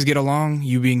get along,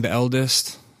 you being the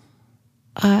eldest?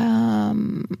 I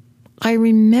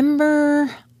remember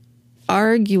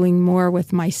arguing more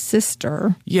with my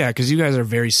sister. Yeah, because you guys are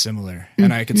very similar,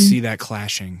 and I could see that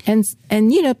clashing. And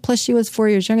plus she was 4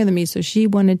 years younger than me, so she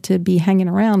wanted to be hanging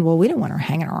around. Well, we didn't want her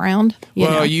hanging around. You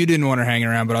know? You didn't want her hanging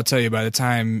around, but I'll tell you, by the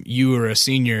time you were a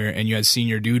senior and you had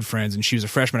senior dude friends and she was a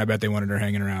freshman, I bet they wanted her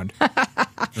hanging around.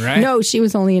 Right? No, she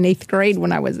was only in 8th grade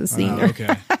when I was a senior.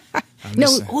 Okay.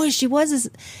 She was.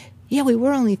 Yeah, we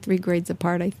were only 3 grades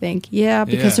apart, I think. Yeah,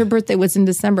 because her birthday was in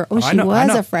December. She was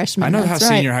a freshman. I know That's how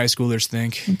right. senior high schoolers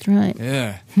think. That's right.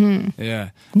 Yeah. Yeah.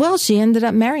 Well, she ended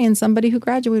up marrying somebody who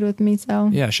graduated with me, so.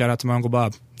 Yeah, shout out to my Uncle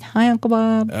Bob. Hi, Uncle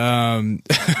Bob.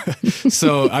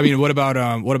 So, I mean, what about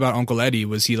Uncle Eddie?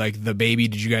 Was he like the baby?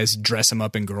 Did you guys dress him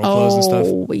up in girl clothes and stuff?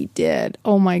 Oh, we did.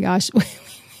 Oh, my gosh.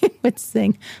 We would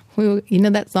sing. You know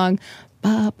that song?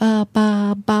 Ba, ba,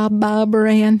 ba, ba, ba,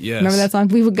 Baran. Yes. Remember that song?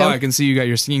 We would go. Oh, I can see you got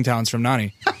your singing talents from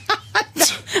Nani.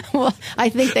 Well, I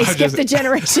think they skipped the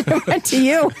generation and went to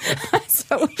you.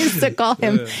 So we used to call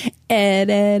him Ed,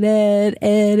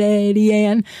 Eddie,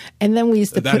 Ann. And then we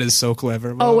used to That is so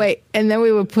clever. Oh, wait. And then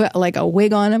we would put like a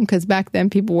wig on him because back then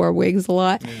people wore wigs a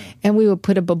lot. Yeah. And we would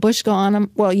put a babushka on him.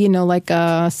 Well, like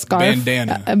a scarf.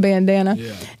 Bandana. A bandana.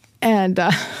 Yeah. And,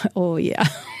 oh, yeah.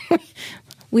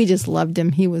 We just loved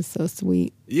him. He was so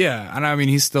sweet. Yeah, and I mean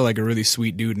he's still like a really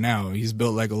sweet dude now. He's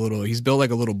built like a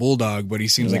little bulldog, but he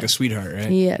seems like a sweetheart, right?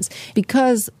 He is.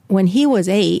 Because when he was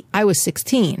 8, I was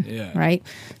 16. Yeah. Right?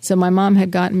 So my mom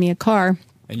had gotten me a car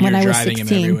and when I was driving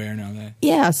 16. him everywhere and all that.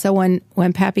 Yeah, so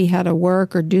when Pappy had to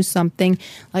work or do something,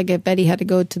 like if Eddie had to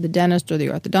go to the dentist or the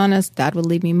orthodontist, Dad would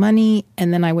leave me money,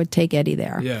 and then I would take Eddie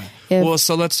there. Yeah. Well,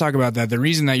 so let's talk about that. The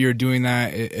reason that you're doing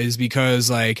that is because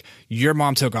like your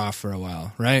mom took off for a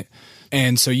while, right?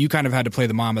 And so you kind of had to play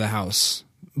the mom of the house.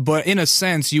 But in a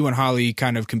sense, you and Holly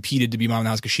kind of competed to be mom of the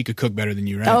house because she could cook better than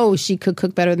you, right? Oh, she could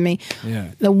cook better than me.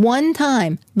 Yeah. The one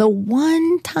time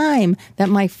that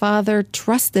my father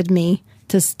trusted me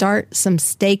to start some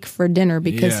steak for dinner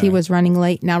because he was running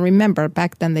late. Now, remember,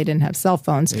 back then they didn't have cell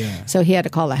phones. Yeah. So he had to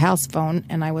call the house phone,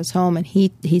 and I was home, and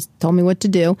he told me what to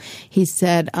do. He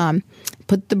said,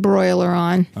 put the broiler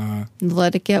on,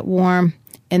 let it get warm,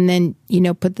 and then,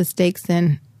 put the steaks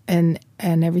in, and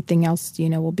everything else,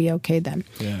 will be okay then.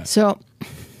 Yeah. So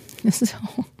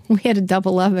we had a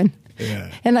double oven.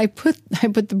 Yeah. And I put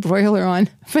the broiler on,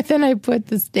 but then I put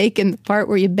the steak in the part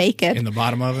where you bake it. In the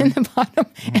bottom of it? In the bottom.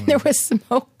 And there was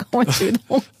smoke going through the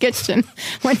whole kitchen.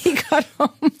 When he got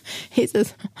home, he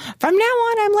says, from now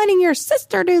on, I'm letting your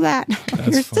sister do that.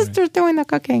 Your sister's doing the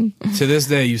cooking. To this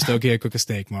day, you still can't cook a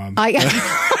steak, Mom.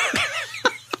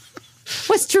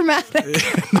 Was dramatic.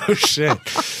 No shit.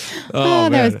 Oh,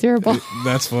 that was terrible.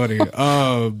 That's funny.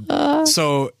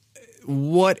 So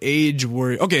what age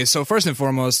were... Okay, so first and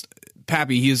foremost...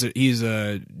 Pappy, he's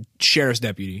a sheriff's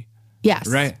deputy. Yes.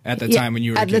 Right? At the time when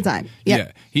you were a kid. At the time. Yep.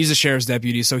 Yeah. He's a sheriff's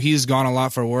deputy, so he's gone a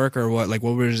lot for work or what? Like,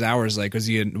 what were his hours like? Was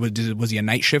he a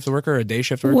night shift worker or a day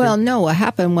shift worker? Well, no. What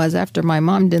happened was after my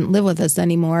mom didn't live with us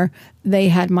anymore, they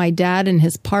had my dad and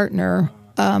his partner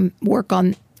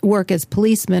work as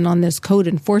policemen on this code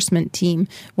enforcement team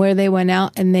where they went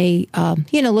out and they,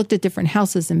 looked at different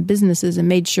houses and businesses and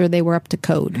made sure they were up to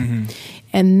code. Mm-hmm.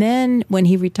 And then when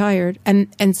he retired,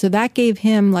 and so that gave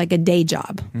him like a day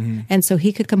job. Mm-hmm. And so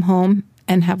he could come home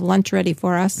and have lunch ready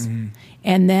for us. Mm-hmm.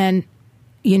 And then,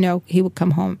 he would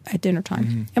come home at dinner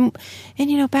time. Mm-hmm.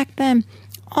 And back then,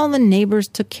 all the neighbors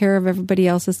took care of everybody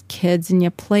else's kids, and you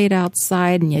played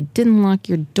outside, and you didn't lock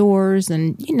your doors,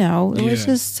 and it was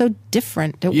just so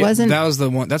different. It wasn't. That was the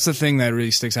one. That's the thing that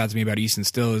really sticks out to me about Easton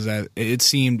still is that it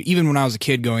seemed, even when I was a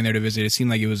kid going there to visit, it seemed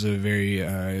like it was a very,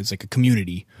 it's like a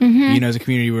community. Mm-hmm. It's a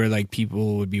community where like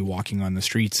people would be walking on the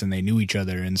streets and they knew each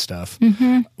other and stuff.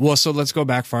 Mm-hmm. Well, so let's go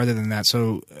back farther than that.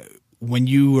 So. When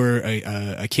you were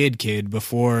a kid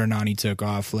before Nani took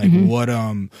off, like what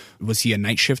was he a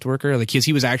night shift worker? Like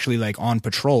he was actually like on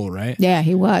patrol, right? Yeah,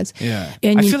 he was. Yeah,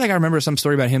 and I feel like I remember some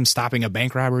story about him stopping a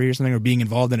bank robbery or something, or being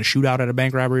involved in a shootout at a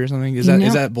bank robbery or something. Is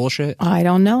that bullshit? I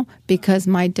don't know, because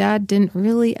my dad didn't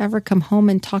really ever come home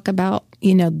and talk about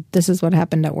this is what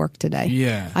happened at work today.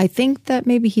 Yeah, I think that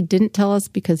maybe he didn't tell us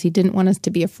because he didn't want us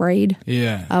to be afraid.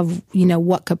 Yeah. Of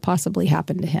what could possibly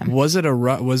happen to him. Was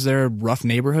there rough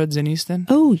neighborhoods in Easton?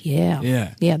 Oh, yeah.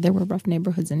 Yeah. Yeah, there were rough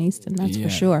neighborhoods in Easton, that's for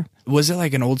sure. Was it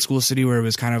like an old school city where it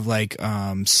was kind of like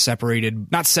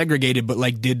separated, not segregated, but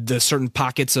like did the certain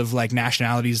pockets of like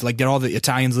nationalities, like did all the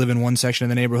Italians live in one section of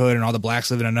the neighborhood and all the blacks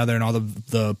live in another and all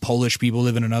the Polish people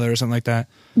live in another or something like that?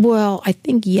 Well, I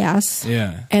think yes.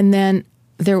 Yeah. And then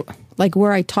there, like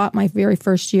where I taught my very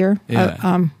first year,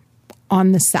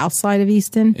 on the south side of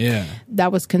Easton. Yeah.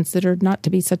 That was considered not to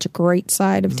be such a great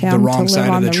side of town The wrong to side live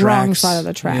of on the the wrong tracks. side of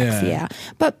the tracks. Yeah. Yeah.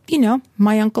 But,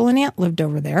 my uncle and aunt lived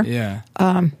over there. Yeah.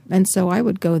 And so I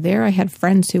would go there. I had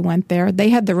friends who went there. They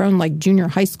had their own like junior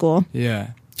high school.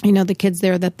 Yeah. The kids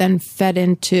there that then fed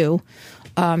into,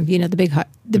 the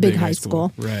big high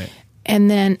school. Right.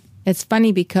 And then it's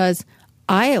funny because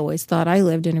I always thought I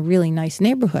lived in a really nice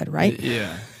neighborhood, right?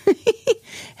 Yeah.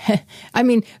 I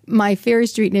mean, my Ferry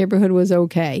Street neighborhood was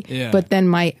okay. Yeah. But then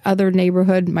my other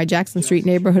neighborhood, my Jackson Street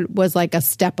neighborhood, was like a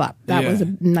step up. That was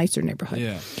a nicer neighborhood.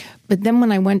 Yeah. But then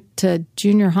when I went to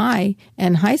junior high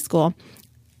and high school,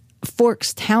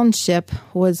 Forks Township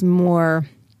was more,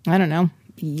 I don't know,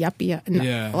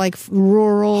 yuppie, like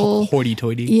rural.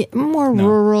 Hoity-toity? Yeah, more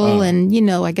rural, and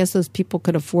I guess those people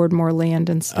could afford more land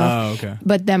and stuff. Oh, okay.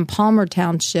 But then Palmer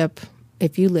Township,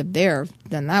 if you lived there,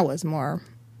 then that was more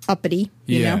uppity,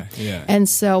 you know? Yeah. And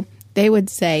so they would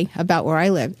say about where I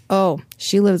lived, oh,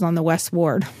 she lives on the West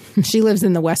Ward. She lives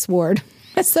in the West Ward.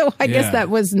 So I guess that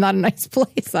was not a nice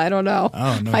place. I don't know.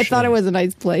 Oh, no I thought shit. it was a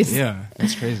nice place. Yeah,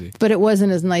 that's crazy. But it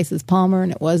wasn't as nice as Palmer,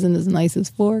 and it wasn't as nice as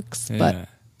Forks. Yeah.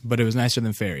 But it was nicer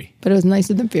than Ferry. But it was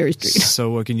nicer than Ferry Street. So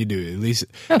what can you do? At least,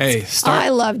 I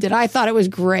loved it. I thought it was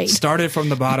great. Started from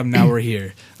the bottom. Now we're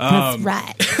here. That's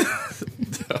right.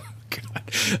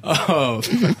 Oh,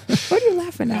 What are you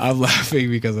laughing at? I'm laughing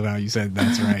because of how you said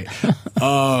that's right.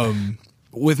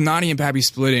 With Nani and Pappy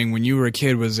splitting, when you were a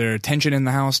kid, was there tension in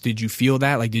the house? Did you feel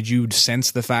that? Like, did you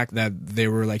sense the fact that they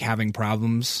were like having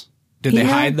problems? Did they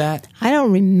hide that? I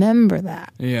don't remember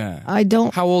that. Yeah. I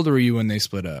don't. How old were you when they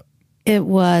split up? It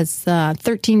was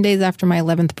 13 days after my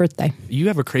 11th birthday. You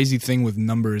have a crazy thing with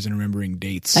numbers and remembering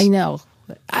dates. I know.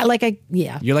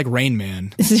 Yeah. You're like Rain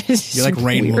Man. It's just You're like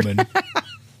Rain weird. Woman.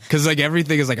 Because like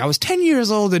everything is like, I was 10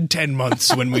 years old and 10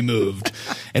 months when we moved.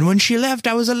 And when she left,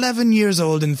 I was 11 years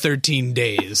old and 13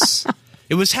 days.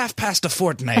 It was half past a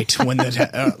fortnight when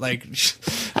that,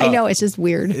 I know. It's just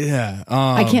weird. yeah.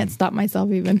 I can't stop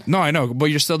myself even. No, I know, but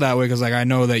you're still that way because like I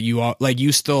know that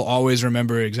you still always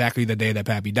remember exactly the day that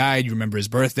Pappy died. You remember his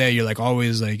birthday. You're like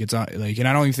always like it's like, and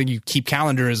I don't even think you keep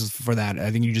calendars for that.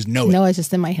 I think you just know it. No, it's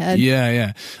just in my head.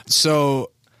 Yeah.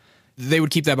 So they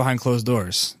would keep that behind closed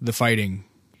doors, the fighting.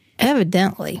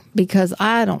 Evidently, because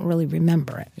I don't really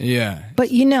remember it. Yeah. But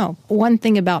one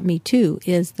thing about me too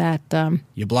is that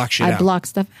You block shit out. I block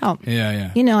stuff out.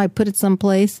 Yeah. I put it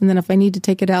someplace, and then if I need to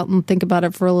take it out and think about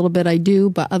it for a little bit, I do.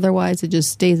 But otherwise, it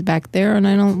just stays back there, and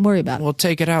I don't worry about it. Well,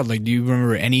 take it out. Like, do you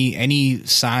remember any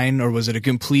sign, or was it a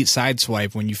complete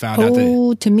sideswipe when you found out that?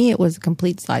 Oh, to me, it was a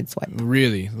complete sideswipe.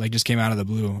 Really? Like, just came out of the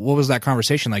blue. What was that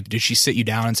conversation like? Did she sit you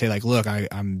down and say, like, look,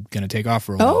 I'm going to take off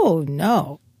for a while? Oh,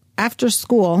 no. After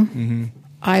school,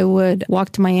 I would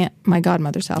walk to my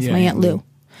godmother's house, my Aunt Lou.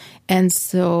 And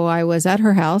so I was at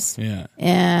her house,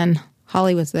 and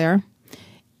Holly was there,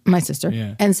 my sister.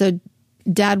 Yeah. And so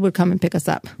Dad would come and pick us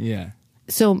up. Yeah.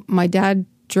 So my dad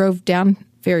drove down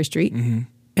Ferry Street, and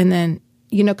then,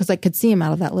 because I could see him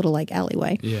out of that little like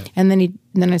alleyway. Yeah. And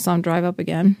then I saw him drive up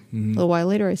again. A little while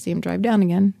later, I see him drive down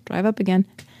again, drive up again.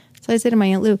 So I say to my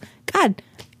Aunt Lou, God,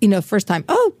 first time,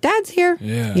 oh, Dad's here.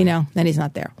 Yeah. Then he's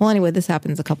not there. Well, anyway, this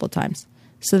happens a couple of times.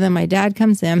 So then my dad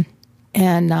comes in,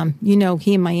 and,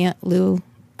 he and my Aunt Lou,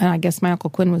 and I guess my Uncle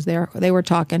Quinn was there. They were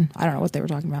talking. I don't know what they were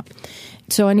talking about.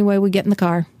 So anyway, we get in the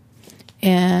car,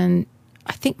 and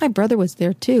I think my brother was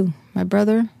there too. My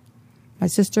brother, my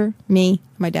sister, me,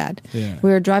 my dad. Yeah.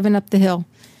 We were driving up the hill,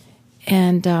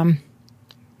 and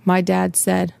my dad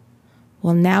said,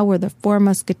 well, now we're the Four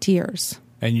Musketeers.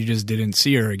 And you just didn't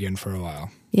see her again for a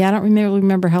while. Yeah, I don't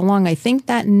remember how long. I think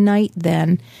that night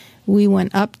then we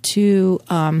went up to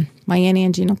my Aunt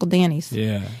Angie and Uncle Danny's.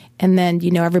 Yeah. And then,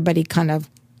 everybody kind of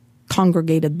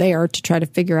congregated there to try to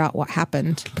figure out what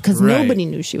happened because Right. nobody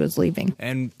knew she was leaving.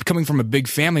 And coming from a big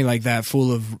family like that,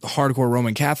 full of hardcore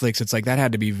Roman Catholics, it's like that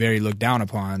had to be very looked down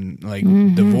upon, like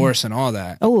divorce and all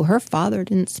that. Oh, her father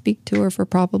didn't speak to her for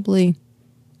probably,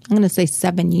 I'm going to say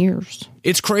 7 years.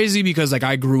 It's crazy because like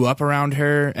I grew up around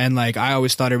her, and like I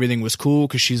always thought everything was cool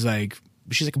because she's like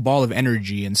a ball of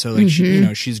energy, and so like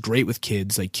she's great with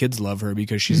kids. Like kids love her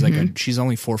because she's she's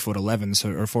only 4'11",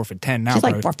 so or 4'10" now. She's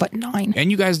like probably. 4'9".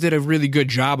 And you guys did a really good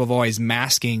job of always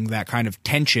masking that kind of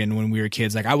tension when we were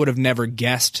kids. Like I would have never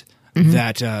guessed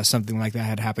that something like that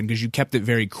had happened because you kept it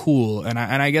very cool. And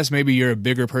I guess maybe you're a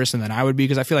bigger person than I would be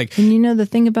because I feel like And the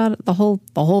thing about it, the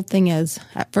whole thing is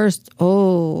at first,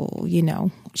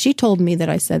 she told me that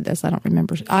I said this. I don't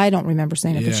remember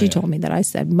saying it, but she told me that I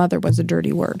said mother was a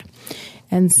dirty word.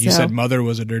 And so You said mother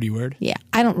was a dirty word? yeah,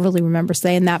 I don't really remember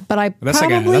saying that, but I That's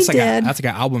probably did. that's like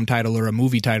an album title or a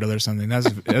movie title or something.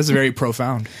 That's very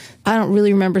profound. I don't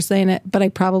really remember saying it, but I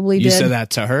probably You did. said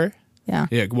that to her? Yeah.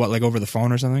 Yeah, what, like over the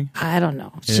phone or something? I don't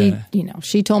know. Yeah.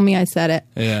 She told me I said it.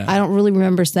 Yeah. I don't really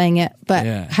remember saying it, but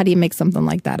Yeah. how do you make something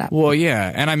like that up? Well,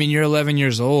 yeah. And I mean, you're 11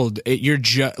 years old. You're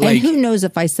just like, and who knows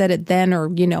if I said it then or,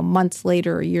 months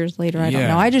later or years later. I don't Yeah.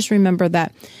 know. I just remember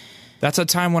that. that's a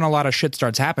time when a lot of shit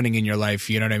starts happening in your life.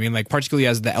 You know what I mean? Like, particularly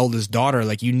as the eldest daughter,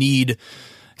 like you need.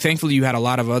 Thankfully, you had a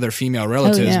lot of other female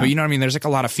relatives, yeah. but you know what I mean? There's like a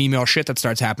lot of female shit that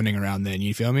starts happening around then.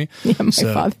 You feel me? Yeah, my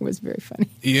father was very funny.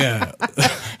 Yeah.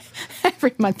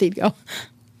 Every month he'd go,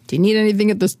 "Do you need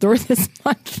anything at the store this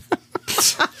month?"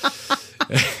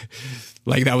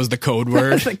 Like that was the code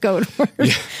word. That's the code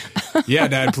word. Yeah,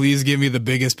 Dad, please give me the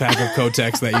biggest pack of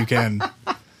Kotex that you can,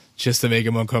 just to make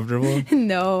him uncomfortable.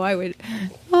 No, I would.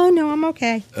 Oh no, I'm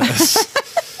okay.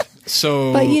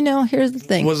 So, But here's the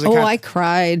thing. Was it I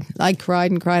cried. I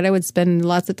cried and cried. I would spend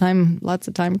lots of time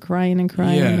crying and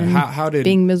crying. yeah, and how did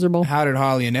being miserable? How did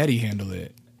Holly and Eddie handle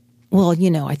it? Well,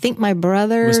 I think my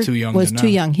brother Was too young to know.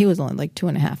 young. He was only like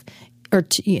 2.5, or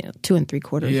 2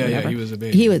 3/4. Yeah, whatever. he was a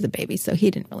baby. He was a baby, so he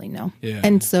didn't really know. Yeah.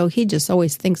 And so he just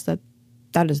always thinks that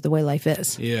is the way life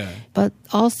is. Yeah, But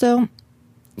also,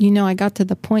 I got to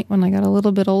the point when I got a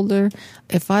little bit older.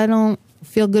 If I don't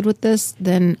feel good with this,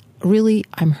 then really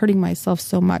I'm hurting myself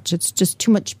so much. It's just too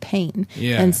much pain.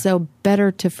 Yeah. And so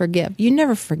better to forgive. You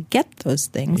never forget those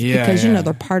things Yeah, because, yeah.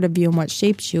 they're part of you and what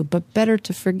shapes you. But better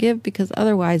to forgive because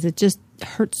otherwise it just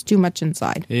hurts too much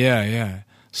inside. yeah.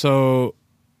 So,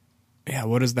 yeah,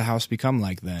 what does the house become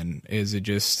like then? Is it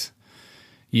just,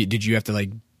 did you have to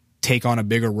like take on a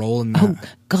bigger role in that? Oh,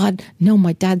 God, no,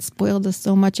 my dad spoiled us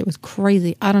so much. It was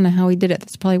crazy. I don't know how he did it.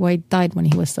 That's probably why he died when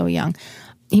he was so young.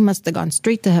 He must have gone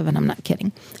straight to heaven. I'm not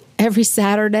kidding. Every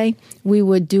Saturday, we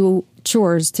would do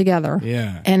chores together.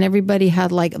 Yeah. And everybody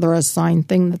had like their assigned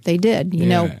thing that they did.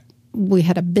 Yeah. We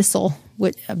had a bissel,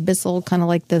 kind of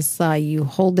like this. You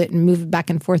hold it and move it back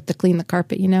and forth to clean the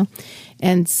carpet,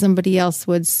 And somebody else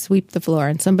would sweep the floor,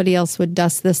 and somebody else would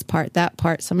dust this part, that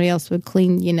part. Somebody else would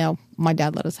clean, My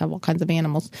dad let us have all kinds of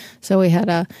animals. So we had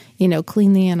to,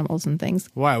 clean the animals and things.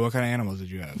 Why? What kind of animals did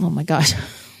you have? Oh, my gosh.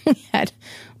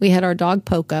 We had our dog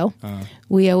Poco.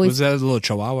 We always Was that a little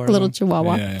chihuahua? or little something?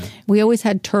 chihuahua. Yeah. We always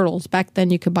had turtles. Back then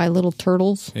you could buy little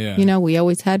turtles. Yeah. We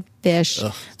always had fish.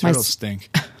 Ugh, My turtles stink.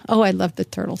 Oh, I love the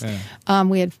turtles. Yeah.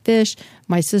 We had fish.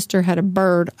 My sister had a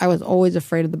bird. I was always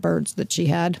afraid of the birds that she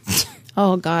had.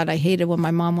 Oh, God, I hated when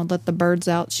my mom would let the birds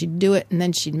out. She'd do it, and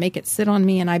then she'd make it sit on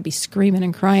me, and I'd be screaming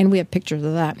and crying. We have pictures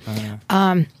of that.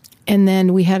 And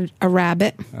then we had a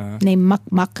rabbit named Muck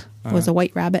Muck. Was a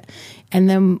white rabbit. And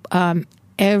then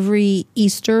every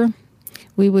Easter,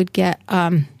 we would get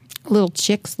little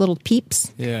chicks, little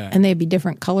peeps. Yeah. And they'd be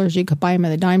different colors. You could buy them at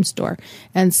the dime store.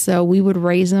 And so we would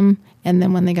raise them. And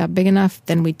then when they got big enough,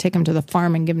 then we'd take them to the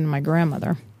farm and give them to my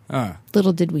grandmother.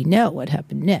 Little did we know what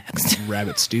happened next.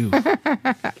 Rabbit stew.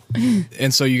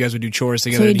 And so you guys would do chores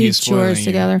together? So we to do get spoiling chores you.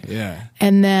 together. Yeah.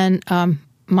 And then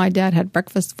my dad had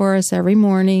breakfast for us every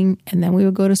morning. And then we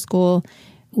would go to school.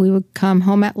 We would come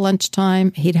home at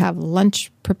lunchtime. He'd have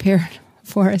lunch prepared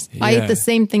for us. I Yeah. ate the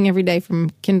same thing every day from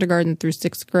kindergarten through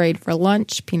 6th grade. For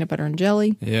lunch, peanut butter and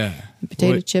jelly, Yeah.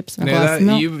 potato What- chips, and a Yeah, glass of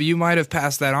milk. You might have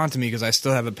passed that on to me because I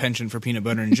still have a penchant for peanut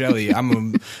butter and jelly.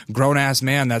 I'm a grown ass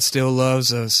man that still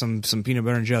loves some peanut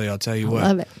butter and jelly. I'll tell you what.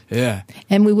 love it. Yeah.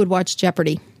 And we would watch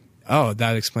Jeopardy. Oh,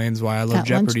 that explains why I love At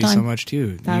Jeopardy so lunchtime. much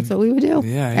too. That's what we would do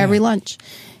Yeah, every yeah. lunch.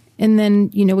 And then,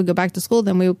 we'd go back to school.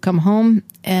 Then we would come home,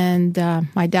 and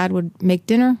my dad would make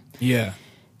dinner. Yeah.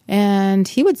 And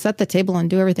he would set the table and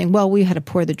do everything. Well, we had to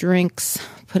pour the drinks,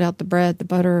 put out the bread, the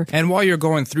butter. And while you're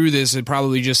going through this, it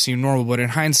probably just seemed normal. But in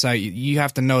hindsight, you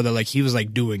have to know that like he was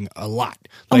like doing a lot.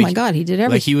 Oh Like, my God, he did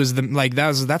everything. Like he was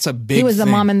that's a big. He was the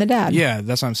thing. mom and the dad. Yeah,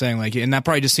 that's what I'm saying. Like, and that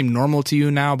probably just seemed normal to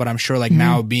you now. But I'm sure like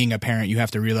now being a parent, you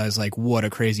have to realize like what a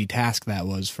crazy task that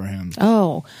was for him.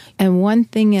 Oh, and one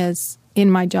thing is, in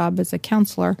my job as a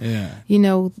counselor, Yeah.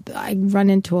 I run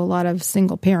into a lot of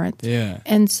single parents. Yeah.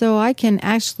 And so I can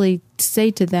actually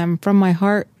say to them from my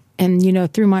heart and,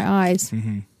 through my eyes,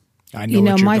 I know.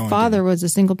 What you're my going father through. was a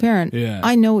single parent. Yeah.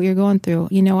 I know what you're going through.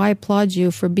 I applaud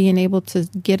you for being able to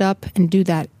get up and do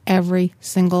that every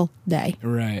single day.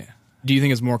 Right. Do you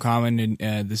think it's more common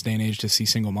in this day and age to see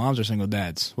single moms or single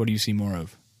dads? What do you see more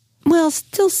of? Well,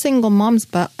 still single moms,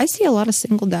 but I see a lot of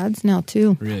single dads now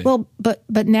too. Really? Well, but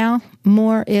now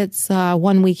more it's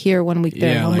 1 week here, 1 week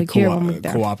there, 1 week here, 1 week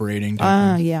there. Cooperating.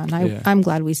 Type Yeah, and I'm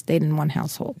glad we stayed in one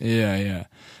household. Yeah.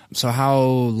 So how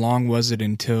long was it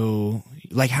until,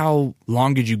 like, how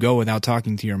long did you go without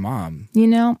talking to your mom? You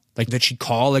know? Like, did she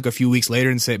call like a few weeks later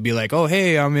and be like, oh,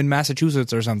 hey, I'm in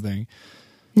Massachusetts or something?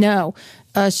 No,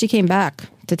 she came back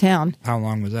to town. How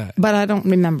long was that? But I don't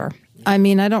remember. I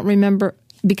mean, I don't remember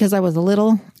because I was a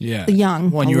little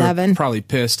young, well, 11. You were probably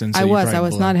pissed. And so I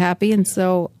was not happy. And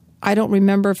so I don't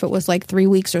remember if it was like 3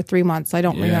 weeks or 3 months. I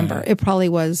don't remember. It probably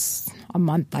was a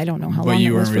month. I don't know how long it was. But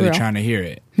you weren't really trying to hear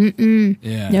it.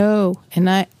 Yeah. No. And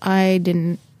I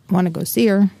didn't want to go see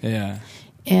her. Yeah.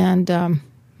 And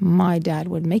my dad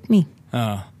would make me.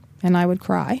 Oh. And I would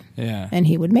cry. Yeah. And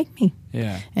he would make me.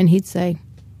 Yeah. And he'd say,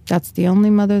 that's the only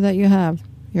mother that you have.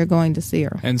 You're going to see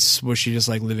her. And was she just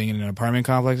like living in an apartment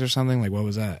complex or something? Like, what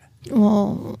was that?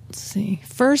 Well, let's see.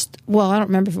 First, I don't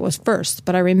remember if it was first,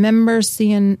 but I remember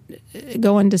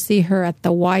going to see her at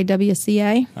the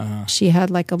YWCA. Uh-huh. She had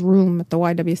like a room at the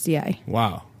YWCA.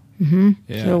 Wow. Mm-hmm.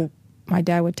 Yeah. So my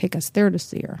dad would take us there to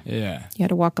see her. Yeah. You had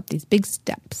to walk up these big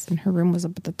steps, and her room was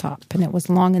up at the top, and it was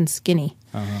long and skinny.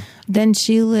 Uh-huh. Then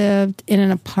she lived in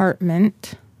an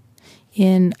apartment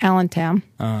in Allentown.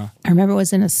 Uh-huh. I remember it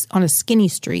was on a skinny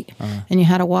street, and you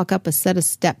had to walk up a set of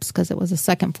steps because it was a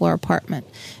second floor apartment.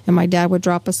 And my dad would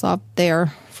drop us off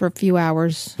there for a few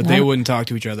hours. But they wouldn't talk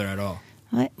to each other at all.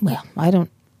 I don't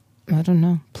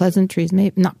know. Pleasantries,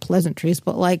 maybe not pleasantries,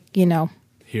 but like,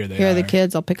 Here are the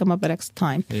kids. I'll pick them up at X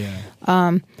time. Yeah.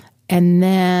 And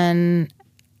then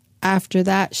after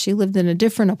that, she lived in a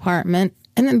different apartment.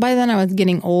 And then by then I was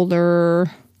getting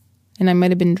older. And I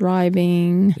might have been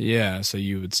driving. Yeah, so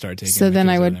you would start taking. So then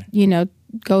I would,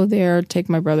 go there, take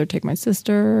my brother, take my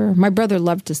sister. My brother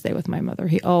loved to stay with my mother.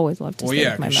 He always loved to stay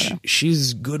with my mother.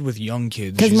 She's good with young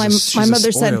kids. Because my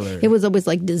mother said it was always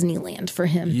like Disneyland for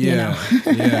him. Yeah,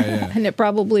 yeah. And it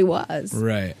probably was.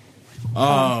 Right.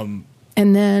 And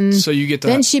then so you get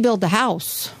then she built a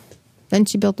house. Then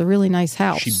she built a really nice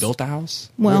house. She built a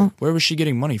house? Well, where was she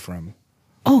getting money from?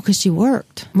 Oh, because she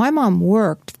worked. My mom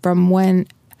worked from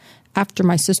after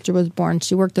my sister was born.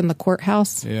 She worked in the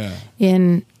courthouse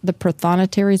in the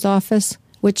prothonotari's office,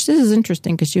 which this is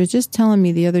interesting because she was just telling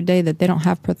me the other day that they don't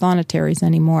have prothonotaries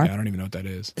anymore. Yeah, I don't even know what that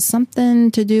is. Something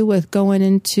to do with going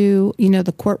into,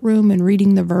 the courtroom and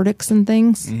reading the verdicts and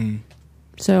things. Mm-hmm.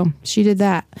 So she did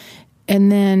that.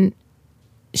 And then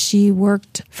she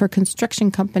worked for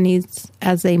construction companies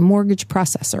as a mortgage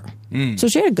processor. Mm. So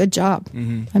she had a good job.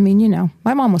 Mm-hmm. I mean,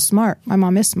 my mom was smart. My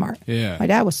mom is smart. Yeah. My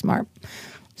dad was smart.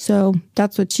 So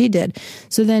that's what she did.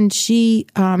 So then she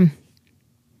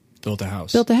built a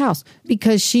house. Built a house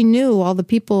because she knew all the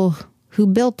people who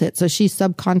built it. So she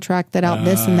subcontracted out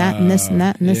this and that and this and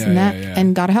that and this and that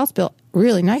and got a house built.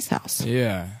 Really nice house.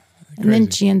 Yeah. Crazy. And then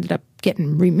she ended up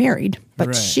getting remarried.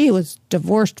 But she was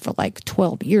divorced for like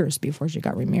 12 years before she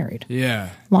got remarried. Yeah.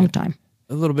 Long time.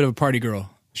 A little bit of a party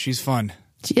girl. She's fun.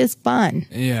 She is fun.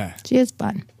 Yeah. She is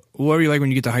fun. What were you like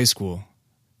when you get to high school?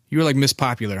 You were like Miss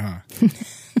Popular, huh?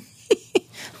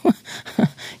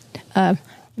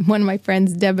 One of my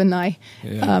friends, Deb and I,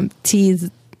 tease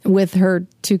with her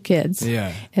 2 kids.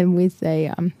 Yeah. And we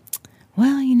say,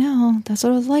 well, that's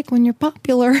what it was like when you're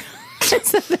popular.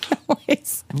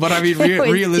 But I mean,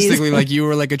 realistically, like you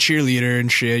were like a cheerleader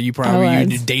and shit. You probably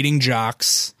were dating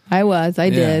jocks. I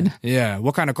did. Yeah.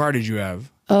 What kind of car did you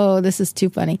have? Oh, this is too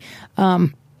funny.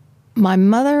 My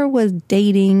mother was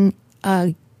dating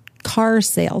a car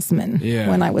salesman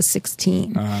when I was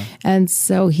 16. Uh-huh. And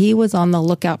so he was on the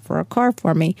lookout for a car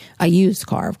for me, a used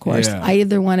car, of course. Yeah. I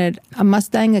either wanted a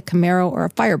Mustang, a Camaro, or a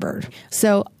Firebird.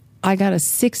 So I got a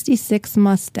 66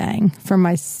 Mustang for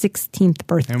my 16th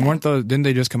birthday. And didn't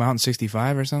they just come out in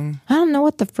 65 or something? I don't know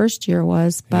what the first year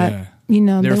was, but they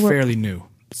were fairly new.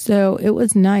 So it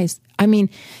was nice. I mean,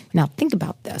 now think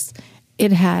about this.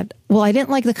 It had, I didn't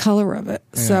like the color of it.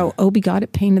 Yeah. So Obi got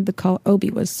it painted the color. Obi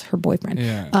was her boyfriend.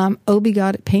 Yeah. Obi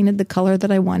got it painted the color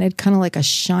that I wanted, kind of like a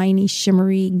shiny,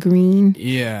 shimmery green.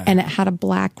 Yeah. And it had a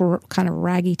black kind of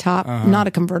raggy top. Uh-huh. Not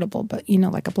a convertible, but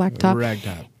like a black top. A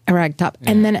rag top. Yeah.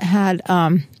 And then it had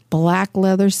black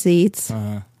leather seats,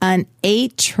 an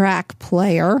 8-track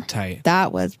player. Tight.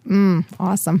 That was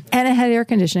awesome. And it had air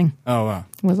conditioning. Oh, wow.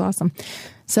 It was awesome.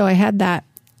 So I had that.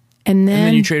 And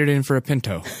then you traded in for a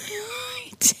Pinto.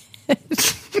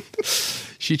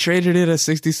 She traded in a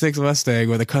 66 Mustang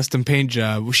with a custom paint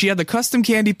job. She had the custom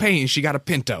candy paint and she got a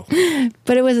Pinto.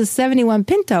 But it was a 71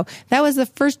 Pinto. That was the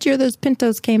first year those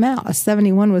Pintos came out. A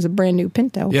 71 was a brand new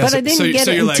Pinto. Yeah, but I didn't get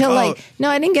it until no,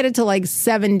 I didn't get it till like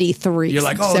 73. You're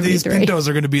like, 73. These Pintos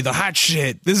are going to be the hot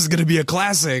shit. This is going to be a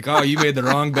classic. Oh, you made the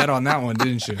wrong bet on that one,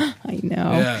 didn't you? I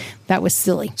know. Yeah. That was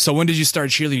silly. So when did you start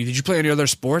cheerleading? Did you play any other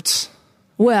sports?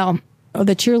 Well,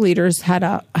 the cheerleaders had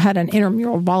an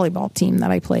intramural volleyball team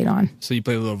that I played on. So you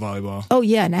played a little volleyball. Oh,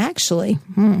 yeah. And actually,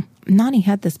 Nani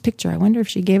had this picture. I wonder if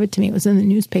she gave it to me. It was in the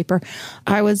newspaper.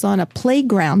 I was on a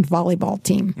playground volleyball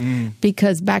team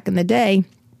because back in the day,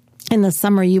 in the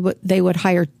summer, they would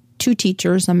hire 2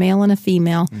 teachers, a male and a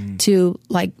female, to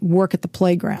like work at the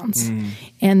playgrounds.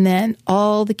 And then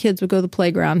all the kids would go to the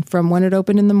playground from when it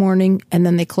opened in the morning, and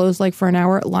then they closed like for an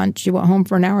hour at lunch. You went home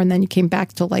for an hour, and then you came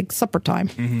back till like supper time,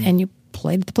 and you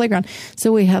played at the playground.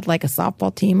 So we had like a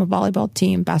softball team, a volleyball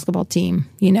team, basketball team.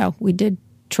 You know, we did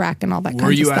track and all that kind of stuff.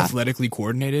 Were you athletically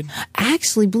coordinated?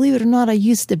 Actually, believe it or not, I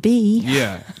used to be.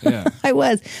 Yeah. I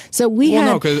was. So we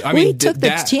took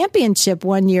the championship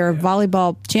one year,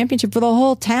 volleyball championship for the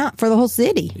whole town, for the whole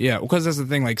city. Yeah, because that's the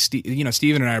thing. Like,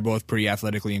 Steven and I are both pretty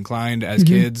athletically inclined as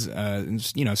kids. And,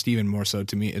 Steven more so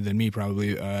than me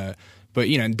probably. But,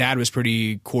 Dad was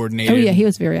pretty coordinated. Oh, yeah, he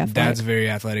was very athletic. Dad's a very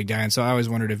athletic guy. And so I always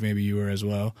wondered if maybe you were as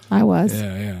well. I was.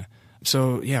 Yeah.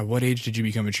 So, what age did you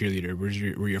become a cheerleader?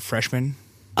 Were you a freshman?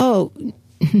 Oh,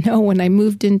 no. When I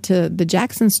moved into the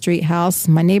Jackson Street house,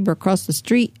 my neighbor across the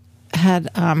street had,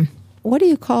 what do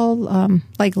you call,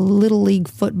 like Little League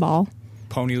football?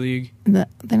 Pony League? They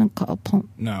don't call it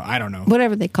No, I don't know.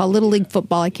 Whatever they call Little League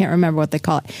football. I can't remember what they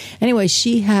call it. Anyway,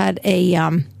 she had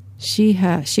she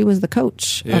was the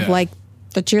coach of like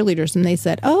the cheerleaders, and they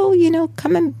said, "Oh,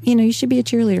 come and you should be a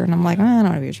cheerleader." And I'm like, "Oh, I don't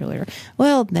want to be a cheerleader."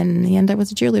 Well, then in the end, I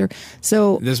was a cheerleader.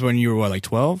 So this when you were what, like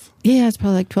 12? Yeah, it's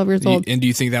probably like 12 years old. And do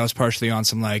you think that was partially on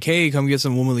some like, hey, come get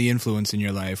some womanly influence in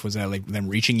your life? Was that like them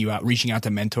reaching out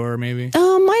to mentor, maybe?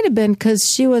 Oh, might have been because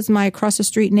she was my across the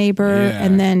street neighbor,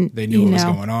 and then they knew what was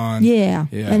going on. Yeah,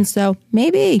 and so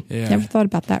maybe never thought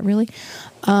about that really.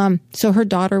 So her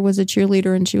daughter was a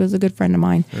cheerleader, and she was a good friend of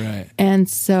mine. Right, and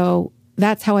so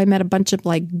that's how I met a bunch of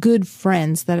like good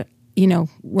friends that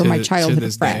were my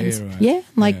childhood friends.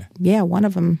 One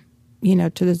of them,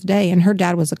 to this day. And her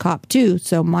dad was a cop too,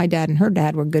 so my dad and her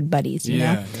dad were good buddies. You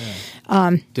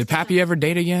know? Did Pappy ever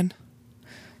date again?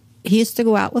 He used to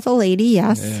go out with a lady,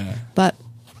 yes, but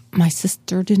my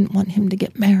sister didn't want him to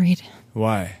get married.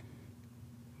 Why?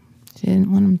 She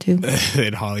didn't want him to.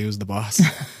 And Holly was the boss.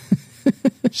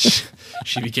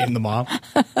 She became the mom.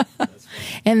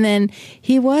 And then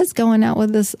he was going out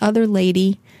with this other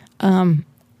lady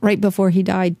right before he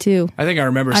died, too. I think I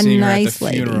remember seeing her at the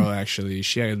funeral, actually.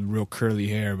 She had real curly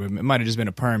hair, but it might have just been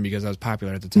a perm because I was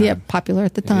popular at the time. Yeah, popular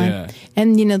at the time. Yeah.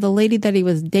 And, the lady that he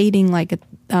was dating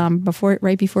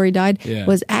right before he died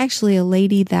was actually a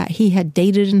lady that he had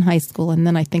dated in high school, and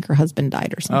then I think her husband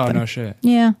died or something. Oh, no shit.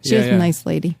 Yeah, she was a nice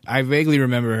lady. I vaguely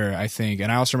remember her, I think,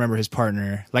 and I also remember his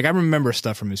partner. Like, I remember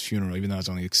stuff from his funeral, even though I was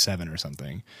only like 7 or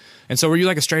something. And so were you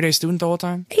like a straight A student the whole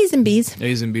time? A's and B's.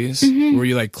 A's and B's? Mm-hmm. Were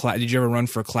you like, did you ever run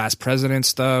for class president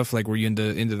stuff? Like, were you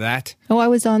into that? Oh, I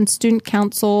was on student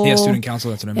council. Yeah, student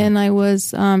council, that's what I meant. And I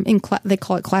was they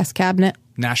call it class cabinet.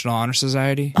 National Honor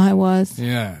Society? I was.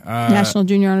 Yeah. National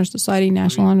Junior Honor Society,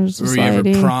 National Honor Society. Were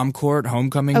you ever prom court,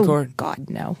 homecoming court? Oh, God,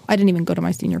 no. I didn't even go to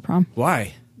my senior prom.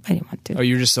 Why? I didn't want to. Oh,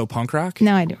 you're just so punk rock?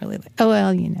 No, I didn't really. Oh,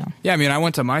 well, Yeah, I mean, I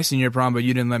went to my senior prom, but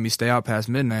you didn't let me stay out past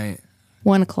midnight.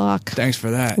 1 o'clock. Thanks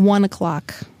for that. 1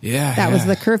 o'clock. Yeah. That was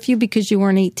the curfew because you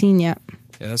weren't 18 yet.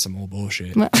 Yeah, that's some old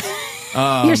bullshit.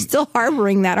 You're still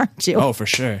harboring that, aren't you? Oh, for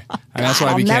sure. Oh, God, that's why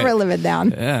I'll never live it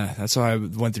down. Yeah, that's why I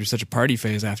went through such a party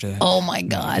phase after that. Oh, my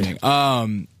God.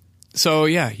 So,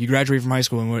 yeah, you graduated from high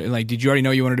school. And did you already know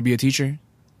you wanted to be a teacher?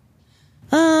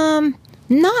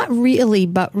 Not really,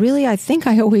 but really I think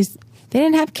they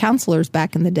didn't have counselors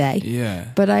back in the day. Yeah.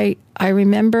 But I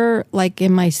remember like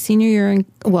in my senior year,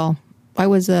 I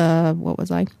was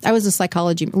I was a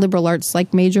psychology, liberal arts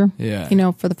psych major,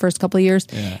 for the first couple of years.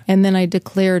 Yeah. And then I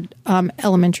declared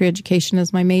elementary education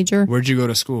as my major. Where'd you go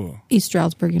to school? East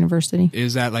Stroudsburg University.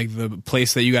 Is that like the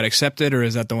place that you got accepted, or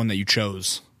is that the one that you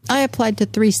chose? I applied to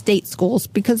 3 state schools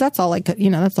because that's all I could,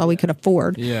 that's all we could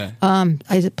afford. Yeah. I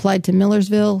applied to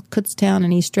Millersville, Kutztown,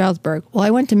 and East Stroudsburg. Well, I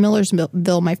went to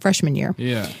Millersville my freshman year.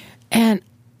 Yeah. And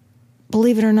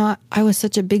believe it or not, I was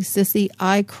such a big sissy.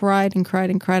 I cried and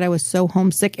cried and cried. I was so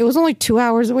homesick. It was only 2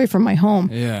 hours away from my home.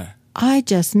 Yeah. I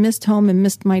just missed home and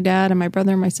missed my dad and my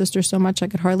brother and my sister so much I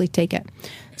could hardly take it.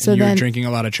 So and you were then drinking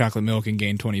a lot of chocolate milk and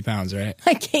gained 20 pounds, right?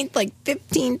 I gained like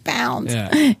 15 pounds Yeah.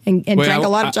 and Wait, drank a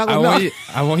lot of chocolate milk.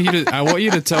 I want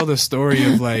you to tell the story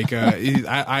of like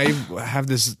I have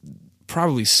this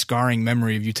probably scarring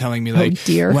memory of you telling me like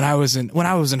dear. when I was in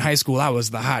high school I was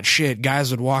the hot shit.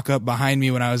 Guys would walk up behind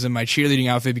me when I was in my cheerleading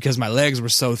outfit because my legs were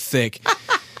so thick.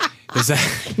 Is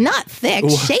that Not thick,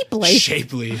 shapely.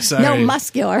 Shapely, sorry. No,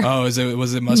 muscular. Oh, was it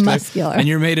muscular? Muscular. And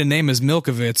your maiden name is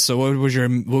Milkovitz. So what was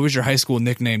your high school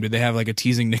nickname? Did they have like a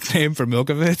teasing nickname for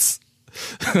Milkovitz?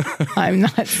 I'm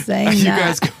not saying You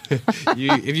that. guys,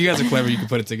 if you guys are clever, you can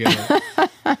put it together.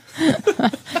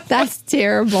 That's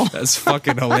terrible. That's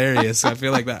fucking hilarious. I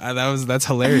feel like that's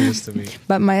hilarious to me.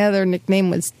 But my other nickname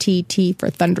was TT for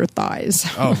Thunder Thighs.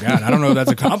 Oh God, I don't know if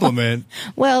that's a compliment.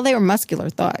 Well, they were muscular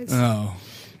thighs. Oh,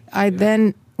 I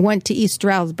then went to East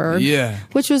Stroudsburg, Yeah.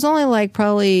 which was only like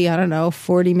probably,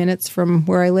 40 minutes from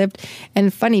where I lived.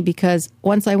 And funny because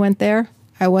once I went there,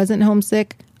 I wasn't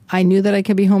homesick. I knew that I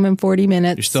could be home in 40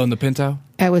 minutes. you're still in the Pinto?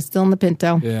 I was still in the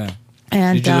Pinto. Yeah.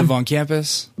 And Did you live on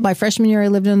campus? my freshman year, I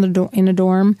lived in a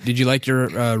dorm. Did you like your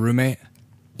roommate?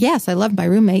 Yes, I loved my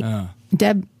roommate. Oh.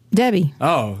 Debbie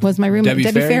Oh, was my roommate.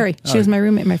 Debbie Ferry? She was my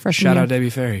roommate my freshman Shout year. out Debbie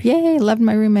Ferry. Yay, loved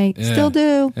my roommate. Yeah. Still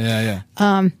do.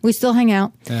 Yeah. We still hang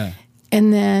out. Yeah.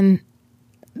 And then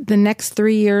the next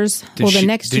 3 years,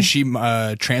 Did she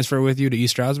transfer with you to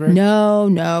East Stroudsburg?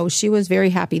 No, she was very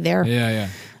happy there. Yeah.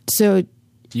 So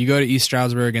You go to East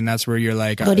Stroudsburg, and that's where you're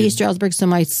like. go to East Stroudsburg. So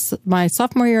my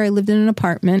sophomore year, I lived in an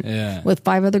apartment Yeah. with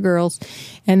 5 other girls,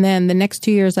 and then the next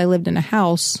 2 years, I lived in a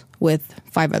house with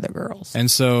 5 other girls.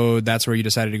 And so that's where you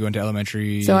decided to go into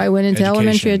elementary. So I went into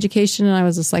elementary education, and I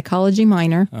was a psychology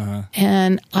minor,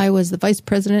 and I was the vice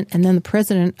president and then the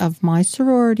president of my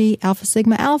sorority, Alpha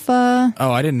Sigma Alpha.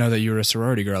 Oh, I didn't know that you were a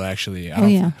sorority girl. Actually,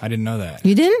 yeah. I didn't know that.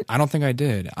 You didn't? I don't think I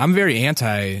did. I'm very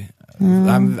anti.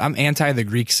 I'm anti the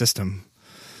Greek system.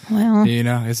 Well, You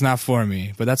know, it's not for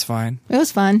me, but that's fine. it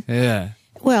was fun. Yeah.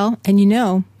 Well,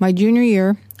 and my junior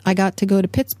year, I got to go to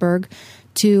Pittsburgh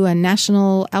to a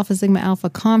national Alpha Sigma Alpha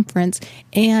conference,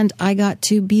 and I got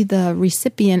to be the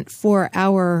recipient for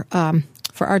our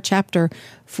chapter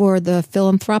for the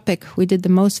philanthropic. We did the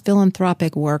most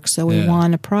philanthropic work, so we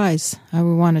won a prize.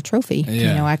 We won a trophy,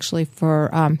 actually for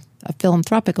a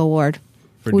philanthropic award.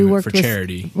 For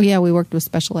charity. We worked with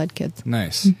special ed kids.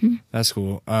 Nice. That's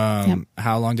cool.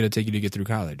 How long did it take you to get through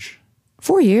college?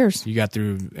 4 years. You got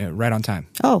through right on time.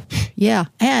 Oh, yeah.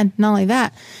 And not only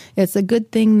that, it's a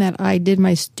good thing that I did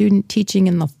my student teaching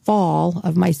in the fall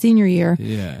of my senior year.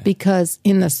 Yeah. Because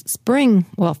in the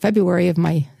February of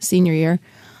my senior year,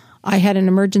 I had an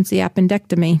emergency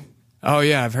appendectomy Oh,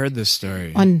 yeah, I've heard this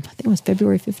story. on, I think it was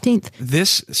February 15th.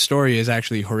 This story is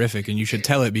actually horrific, and you should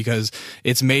tell it because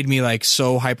it's made me like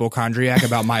so hypochondriac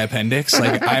about my appendix.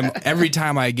 Like every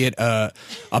time I get a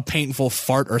painful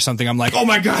fart or something, I'm like, oh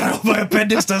my God, I hope my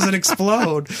appendix doesn't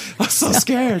explode. I'm so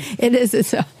scared.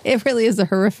 It really is a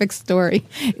horrific story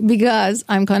because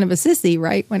I'm kind of a sissy,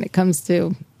 right, when it comes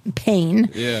to pain.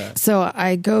 Yeah. So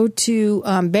I go to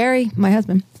Barry, my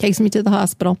husband, takes me to the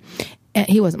hospital. And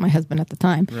he wasn't my husband at the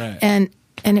time. Right. And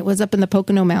it was up in the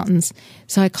Pocono Mountains.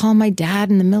 So I call my dad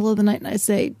in the middle of the night and I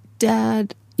say,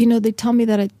 Dad, they tell me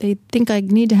that they think I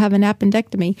need to have an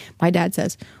appendectomy. My dad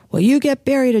says, well, you get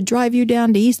Barry to drive you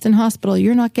down to Easton Hospital.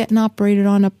 You're not getting operated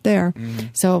on up there. Mm-hmm.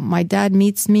 So my dad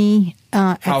meets me.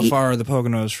 How far are the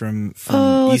Poconos from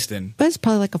Easton? But it's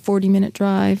probably like a 40-minute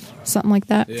drive, something like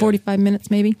that, 45 minutes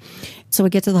maybe. So we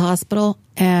get to the hospital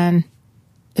and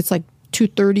it's like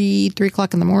 2:30, 3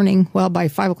 o'clock in the morning. Well, by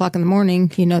 5 o'clock in the morning,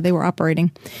 they were operating.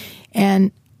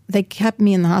 And they kept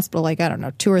me in the hospital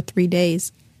 2 or 3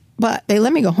 days. But they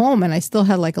let me go home and I still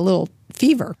had like a little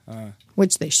fever,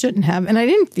 which they shouldn't have. And I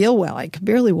didn't feel well. I could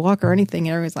barely walk or anything.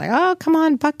 And everybody's like, oh, come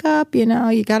on, buck up. You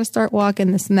got to start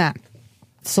walking, this and that.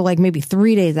 So like maybe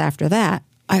 3 days after that,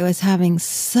 I was having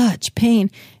such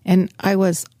pain. And I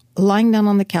was lying down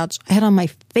on the couch. I had on my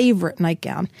favorite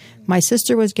nightgown. My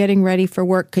sister was getting ready for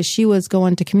work because she was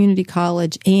going to community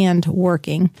college and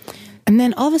working. And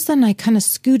then all of a sudden I kind of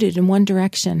scooted in one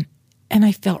direction and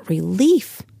I felt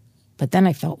relief, but then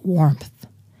I felt warmth.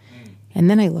 And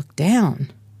then I looked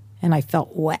down and I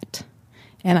felt wet.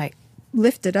 And I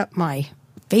lifted up my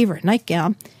favorite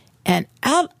nightgown and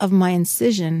out of my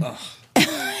incision,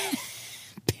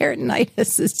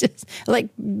 peritonitis is just like,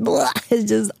 blah, it's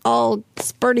just all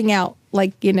spurting out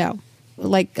like,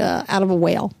 out of a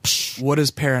whale. What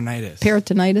is peritonitis?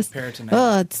 Peritonitis? Peritonitis.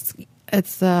 Oh,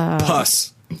 it's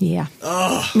Pus. Yeah.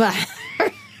 Ugh.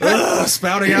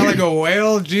 Spouting out like a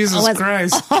whale? Jesus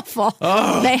Christ. Awful.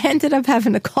 Oh. They ended up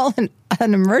having to call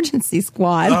an emergency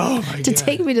squad to God.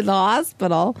 take me to the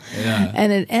hospital. Yeah.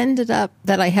 And it ended up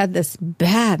that I had this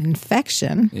bad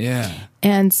infection. Yeah.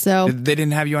 And so They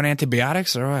didn't have you on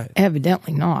antibiotics or what?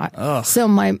 evidently not. Ugh. So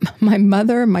my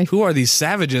mother, Who are these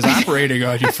savages operating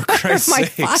on you, for Christ's my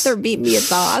sakes? father beat me at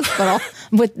the hospital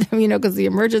with, because the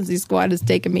emergency squad has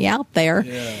taken me out there.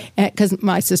 Because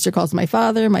my sister calls my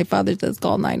father says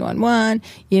call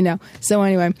 911, So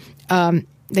anyway,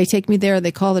 they take me there,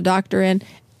 they call the doctor in,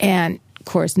 and of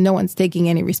course, no one's taking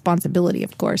any responsibility,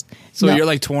 of course. So No. you're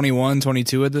like 21,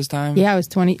 22 at this time? Yeah, I was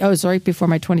 20. I was right before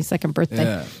my 22nd birthday.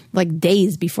 Yeah. Like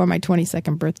days before my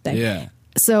 22nd birthday. Yeah.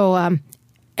 So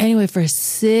anyway, for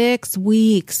 6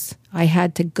 weeks, I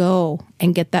had to go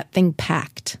and get that thing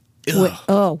packed.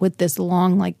 With this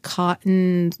long, like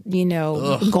cotton,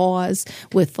 gauze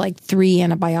with like 3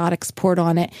 antibiotics poured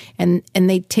on it. And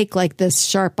they take like this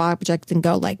sharp object and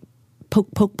go like poke,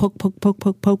 poke, poke, poke, poke,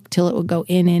 poke, poke till it would go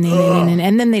in.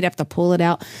 And then they'd have to pull it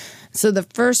out. So the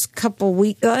first couple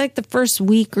weeks, like the first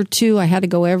week or two, I had to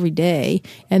go every day.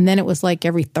 And then it was like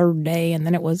every third day. And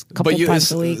then it was a couple times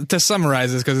a week. To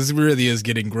summarize this, because it really is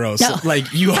getting gross. No. Like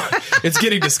it's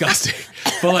getting disgusting.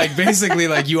 But like basically,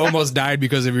 like you almost died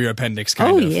because of your appendix.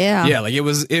 Kind of. Yeah. Yeah, like it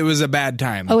was a bad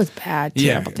time. Oh, it was bad.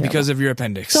 Terrible, terrible. Because of your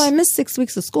appendix. So I missed 6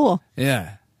 weeks of school.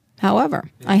 Yeah. However,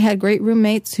 I had great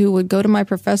roommates who would go to my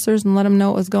professors and let them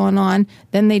know what was going on.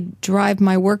 Then they'd drive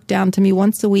my work down to me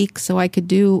once a week so I could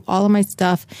do all of my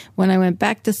stuff. When I went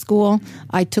back to school,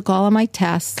 I took all of my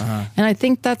tests. And I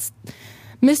think that's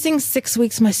missing 6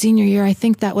 weeks my senior year. I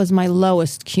think that was my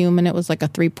lowest cum, and it was like a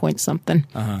 3-point something.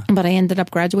 But I ended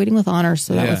up graduating with honors,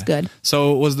 so that was good.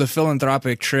 So was the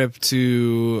philanthropic trip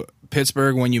to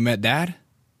Pittsburgh when you met Dad?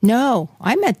 No,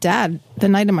 I met Dad the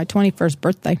night of my 21st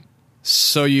birthday.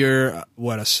 So you're,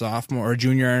 a sophomore or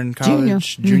junior in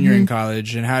college? Junior in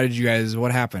college. And how did you guys,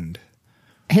 what happened?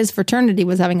 His fraternity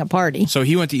was having a party. So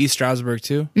he went to East Stroudsburg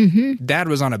too? Mm-hmm. Dad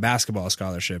was on a basketball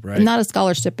scholarship, right? Not a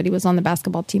scholarship, but he was on the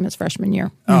basketball team his freshman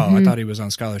year. Oh, I thought he was on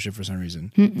scholarship for some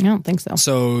reason. I don't think so.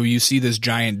 So you see this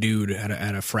giant dude at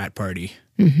a frat party.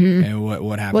 And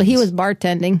what happened? Well, he was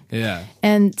bartending. Yeah.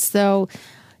 And so,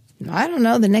 I don't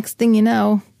know, the next thing you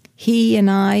know, he and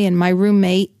I and my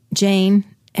roommate, Jane,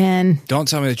 and Don't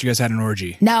tell me that you guys had an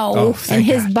orgy. no, Oh, and thank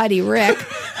his God. buddy Rick,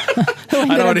 who I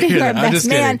ended don't up want to being hear our that. I'm best just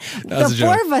man. kidding. That was The a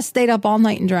four joke. of us stayed up all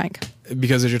night and drank.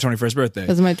 Because it's your 21st birthday.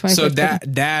 Because of my 21st So birthday.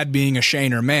 dad being a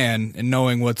Shaner man and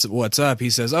knowing what's up, he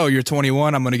says, "Oh, you're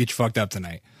 21. I'm going to get you fucked up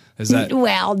tonight." Is that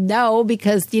Well, no,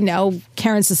 because,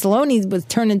 Karen Cicilline was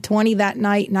turning 20 that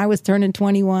night, and I was turning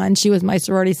 21. She was my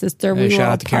sorority sister. Hey, We were shout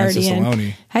all out to Karen partying.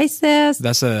 Cicilline. Hey, sis.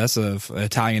 that's a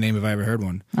Italian name if I ever heard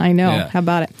one. I know. Yeah. How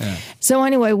about it? Yeah. So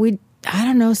anyway, I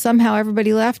don't know, somehow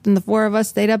everybody left, and the four of us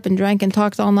stayed up and drank and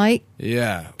talked all night.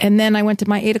 Yeah. And then I went to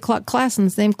my 8 o'clock class in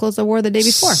the same clothes I wore the day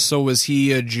before. So was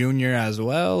he a junior as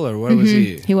well, or what was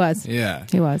he? He was. Yeah.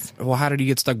 He was. Well, how did he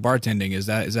get stuck bartending? Is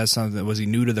that something that was he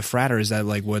new to the frat, or is that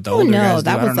like what the Oh older no, guys do?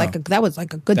 that I was don't like know. that was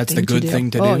like a good That's thing the good to do.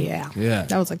 thing to Oh do? yeah. Yeah.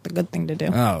 That was like the good thing to do.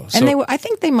 Oh, so- and I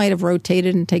think they might have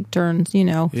rotated and take turns,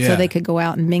 Yeah. so they could go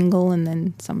out and mingle, and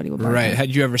then somebody would bartend. Right.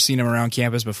 Had you ever seen him around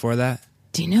campus before that?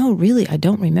 Do you know? Really, I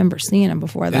don't remember seeing him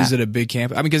before that. Is it a big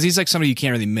camp? I mean, because he's like somebody you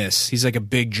can't really miss. He's like a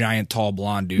big, giant, tall,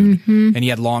 blonde dude, and he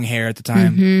had long hair at the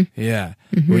time. Yeah.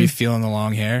 Were you feeling the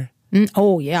long hair?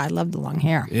 Oh yeah, I love the long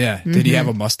hair. Yeah. Did he have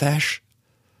a mustache?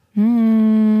 I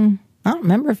don't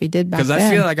remember if he did back Because then.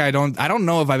 I feel like I don't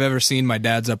know if I've ever seen my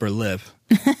dad's upper lip.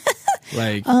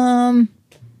 Like,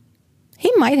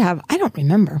 he might have. I don't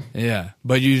remember. yeah.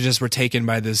 But you just were taken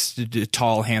by this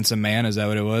tall, handsome man. Is that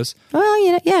what it was? Well,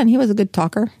 yeah, and he was a good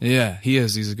talker. Yeah, he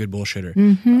is. He's a good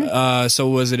bullshitter. So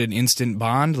was it an instant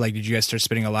bond? Like, did you guys start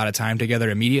spending a lot of time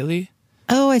together immediately?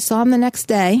 Oh, I saw him the next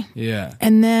day. Yeah.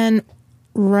 And then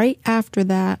right after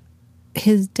that,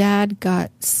 his dad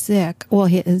got sick. Well,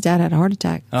 his dad had a heart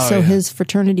attack. Oh, so yeah. his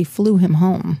fraternity flew him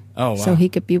home. Oh, wow. So he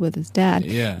could be with his dad.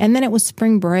 Yeah. And then it was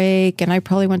spring break, and I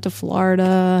probably went to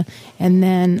Florida, and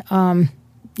then,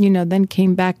 then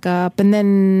came back up. And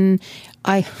then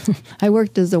I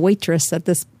worked as a waitress at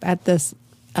this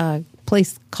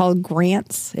place called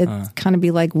Grant's. It's kind of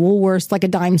be like Woolworths, like a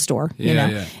dime store, Yeah,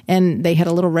 yeah. And they had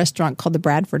a little restaurant called the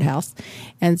Bradford House.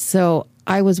 And so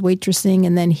I was waitressing,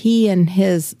 and then he and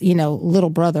his, little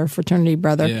brother, fraternity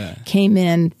brother, Yeah. came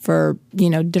in for,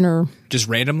 dinner. Just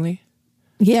randomly?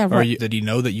 Yeah, Or right. did he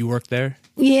know that you worked there?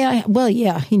 Yeah, well,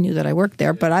 yeah, he knew that I worked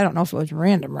there, but I don't know if it was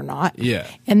random or not. Yeah.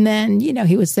 And then,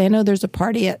 he was saying, oh, there's a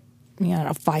party at,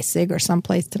 Phi Sig or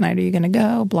someplace tonight. Are you going to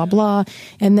go? Blah, blah.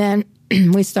 And then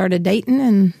we started dating,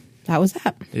 and that was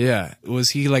that. Yeah. Was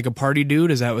he like a party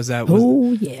dude?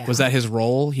 Oh, yeah. Was that his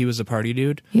role? He was a party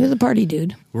dude? He was a party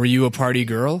dude. Were you a party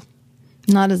girl?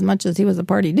 Not as much as he was a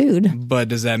party dude. But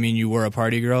does that mean you were a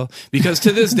party girl? Because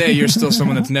to this day, you're still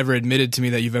someone that's never admitted to me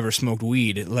that you've ever smoked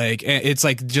weed. Like, it's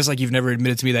like just like you've never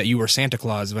admitted to me that you were Santa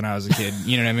Claus when I was a kid.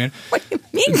 You know what I mean? What do you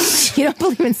mean? You don't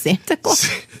believe in Santa Claus?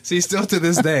 See, still to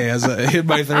this day, as in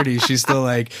my 30s, she's still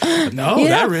like, no,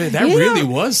 that really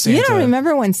was Santa. You don't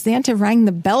remember when Santa rang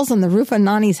the bells on the roof of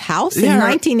Nani's house in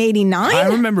 1989? I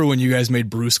remember when you guys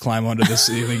made Bruce climb onto the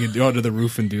ceiling, onto the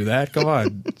roof and do that. Come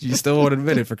on. You still won't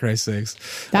admit it, for Christ's sakes.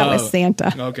 That was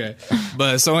Santa. Okay.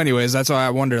 But so anyways, that's why I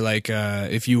wonder, like,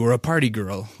 if you were a party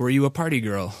girl. Were you a party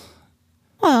girl?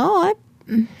 Well,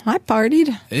 I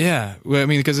partied. Yeah. Well, I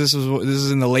mean, because this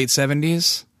is in the late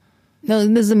 70s? No,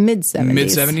 this is the mid-70s.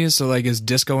 Mid-70s? So, like, is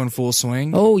disco in full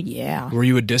swing? Oh, yeah. Were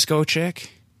you a disco chick?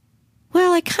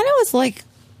 Well, I kind of was like,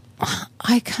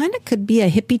 I kind of could be a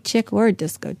hippie chick or a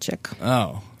disco chick.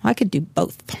 Oh. I could do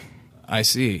both. I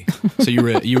see. So you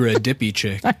were a dippy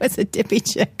chick. I was a dippy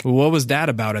chick. What was Dad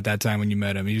about at that time when you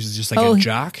met him? He was just like a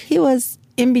jock? He was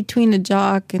in between a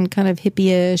jock and kind of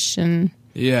hippie-ish. And,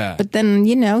 yeah. but then,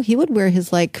 he would wear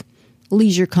his, like,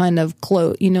 leisure kind of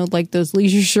clothes, like those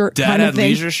leisure shirt Dad kind of had thing.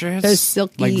 leisure shirts? Those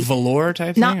silky. Like velour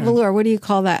type thing? Not velour. What do you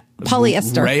call that?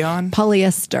 Polyester. Rayon?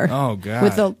 Polyester. Oh, God.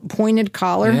 With a pointed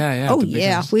collar. Yeah. Oh,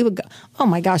 yeah. We would go. Oh,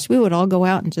 my gosh. We would all go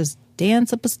out and just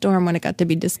dance up a storm when it got to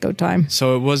be disco time.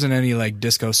 So it wasn't any like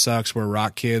disco sucks where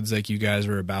rock kids, like you guys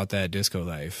were about that disco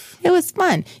life. It was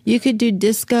fun. You could do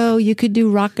disco. You could do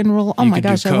rock and roll. Oh, You my could do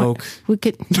gosh. coke. We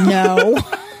could. No.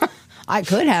 I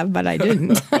could have, but I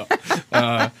didn't.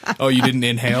 You didn't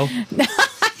inhale?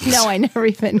 No, I never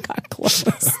even got close.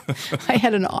 I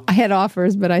had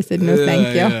offers, but I said no, thank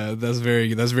you. Yeah, that's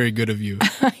very good of you.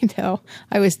 I know.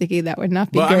 I was thinking that would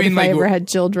not be But, good I mean, if like, I ever had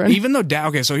children. Even though Dad,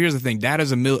 okay, so here's the thing. Dad is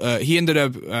he ended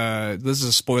up, this is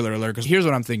a spoiler alert, because here's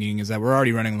what I'm thinking is that we're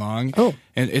already running long. Oh.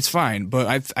 And it's fine, but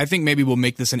I think maybe we'll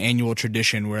make this an annual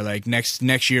tradition where like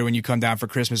next year when you come down for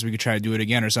Christmas, we could try to do it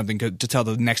again or something to tell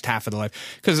the next half of the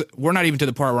life. Because we're not even to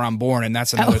the part where I'm born, and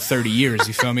that's another 30 years,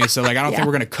 you feel me? So like I don't think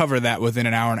we're going to cover that within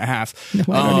an hour and a half.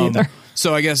 No, I don't either.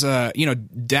 So I guess,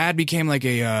 Dad became like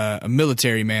a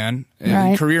military man,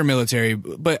 Right. career military,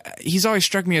 but he's always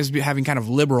struck me as having kind of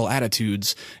liberal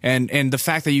attitudes. And the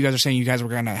fact that you guys are saying you guys were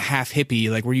kind of half hippie,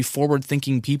 like were you forward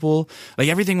thinking people? Like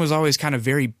everything was always kind of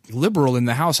very liberal in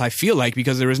the house, I feel like,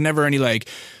 because there was never any like,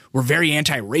 we're very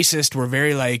anti-racist. We're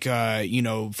very like,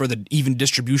 for the even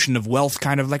distribution of wealth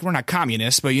kind of like, we're not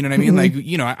communists, but you know what I mean?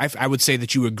 Like, I would say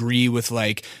that you agree with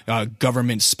like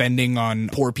government spending on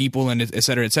poor people and et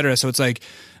cetera, et cetera. So it's like,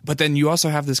 but then you also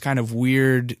have this kind of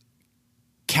weird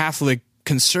Catholic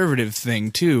conservative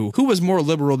thing too. Who was more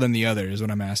liberal than the other is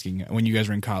what I'm asking when you guys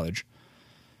were in college.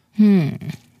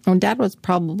 Well, Dad was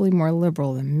probably more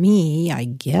liberal than me, I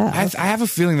guess. I have a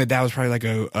feeling that Dad was probably like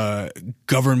a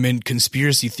government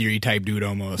conspiracy theory type dude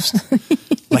almost.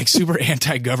 Like super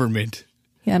anti-government.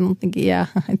 Yeah,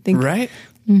 I think. Right?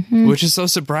 Mm-hmm. Which is so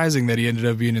surprising that he ended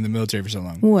up being in the military for so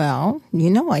long. Well,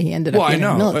 you know why he ended up in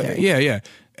the military. Yeah.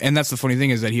 And that's the funny thing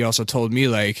is that he also told me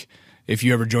like, if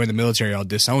you ever join the military, I'll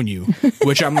disown you,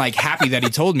 which I'm like happy that he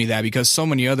told me that because so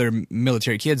many other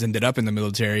military kids ended up in the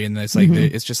military and it's like,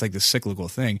 it's just like the cyclical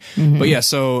thing. Mm-hmm. But yeah,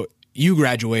 so you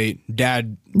graduate,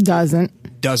 Dad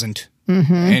doesn't,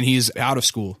 and he's out of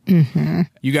school. Mm-hmm.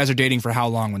 You guys are dating for how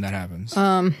long when that happens?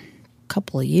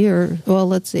 Couple of years. Well,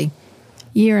 let's see.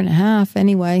 Year and a half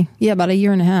anyway. Yeah, about a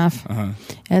year and a half. Uh-huh.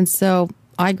 And so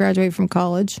I graduate from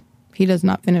college. He does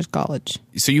not finish college.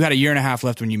 So you had a year and a half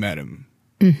left when you met him.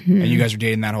 Mm-hmm. And you guys were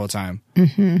dating that whole time.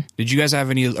 Mm-hmm. Did you guys have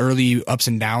any early ups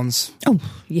and downs? Oh,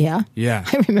 yeah. Yeah.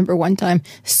 I remember one time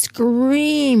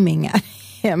screaming at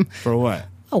him. For what?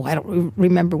 Oh, I don't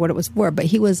remember what it was for, but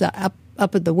he was up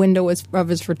at the window of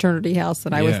his fraternity house,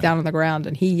 and I was down on the ground,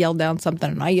 and he yelled down something,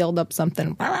 and I yelled up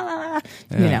something.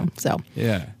 So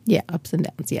yeah, ups and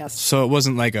downs. Yes. So it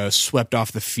wasn't like a swept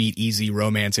off the feet easy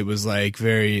romance. It was like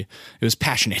it was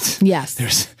passionate.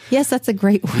 Yes. Yes, that's a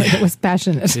great word. Yeah. It was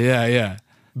passionate. Yeah.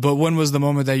 But when was the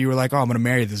moment that you were like, oh, I'm going to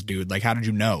marry this dude? Like, how did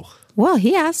you know? Well,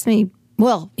 he asked me.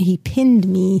 Well, he pinned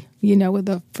me, with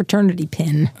a fraternity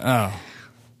pin. Oh.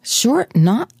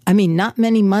 Not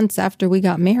many months after we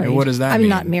got married. And what does that mean?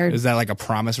 Not married. Is that like a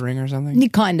promise ring or something?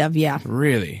 Kind of, yeah.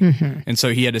 Really? Mm-hmm. And so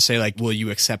he had to say like, will you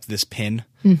accept this pin?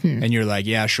 Mm-hmm. And you're like,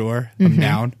 yeah, sure. I'm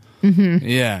down. Mm-hmm.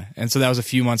 Yeah. And so that was a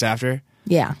few months after?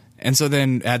 Yeah. And so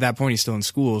then at that point, he's still in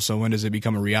school. So when does it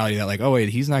become a reality that like, oh, wait,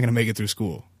 he's not going to make it through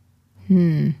school?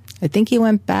 I think he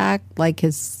went back like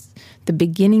the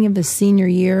beginning of his senior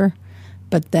year,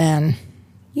 but then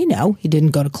You know, he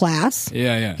didn't go to class.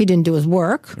 Yeah, yeah. He didn't do his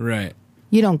work. Right.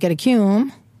 You don't get a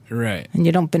cum, Right. and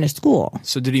you don't finish school.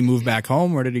 So did he move back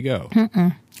home, or did he go?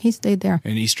 He stayed there.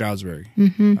 In East Stroudsburg?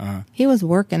 He was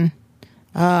working.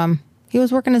 He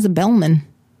was working as a bellman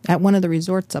at one of the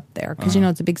resorts up there because, you know,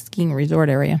 it's a big skiing resort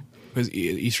area. Because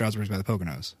East Stroudsburg's by the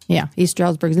Poconos. Yeah, East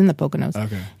Stroudsburg's in the Poconos.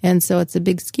 Okay. And so it's a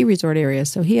big ski resort area.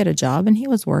 So he had a job and he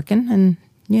was working and,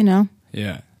 you know.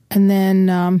 Yeah. And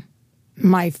then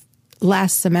my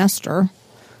last semester,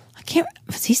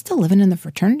 was he still living in the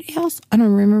fraternity house? I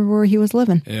don't remember where he was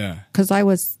living. Yeah. Because I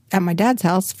was at my dad's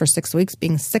house for 6 weeks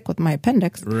being sick with my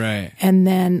appendix. Right. And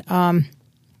then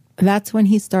that's when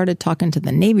he started talking to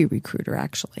the Navy recruiter,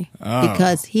 actually.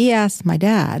 Because he asked my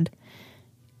dad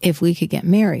if we could get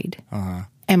married.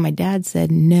 And my dad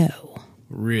said no.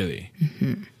 Really?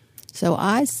 So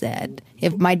I said,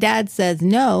 if my dad says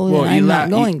no, then I'm not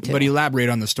going to. But elaborate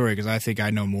on the story, because I think I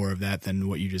know more of that than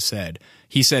what you just said.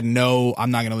 He said, no,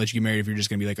 I'm not going to let you get married if you're just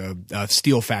going to be like a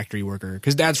steel factory worker.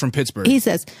 Because Dad's from Pittsburgh. He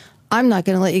says, I'm not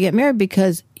going to let you get married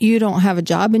because you don't have a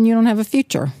job and you don't have a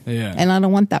future. Yeah. And I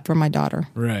don't want that for my daughter.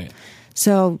 Right.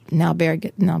 So now Bear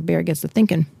gets to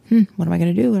thinking, what am I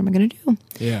going to do? What am I going to do?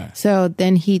 Yeah. So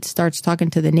then he starts talking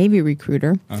to the Navy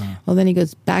recruiter. Well, then he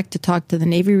goes back to talk to the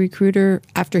Navy recruiter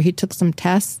after he took some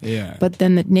tests. Yeah. But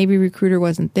then the Navy recruiter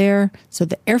wasn't there. So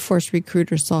the Air Force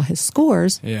recruiter saw his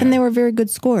scores, and they were very good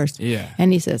scores. Yeah.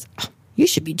 And he says, you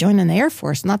should be joining the Air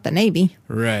Force, not the Navy.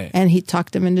 Right. And he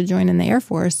talked him into joining the Air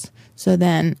Force. So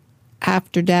then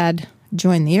after Dad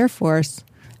joined the Air Force,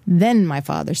 then my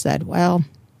father said, well,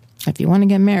 if you want to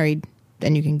get married,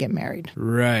 then you can get married.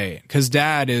 Right. Because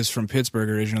Dad is from Pittsburgh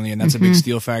originally, and that's a big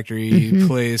steel factory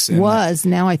place. And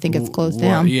Now I think it's closed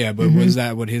down. Yeah, but was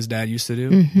that what his dad used to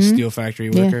do? Steel factory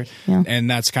worker? Yeah. And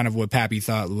that's kind of what Pappy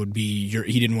thought would be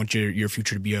he didn't want your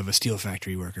future to be of a steel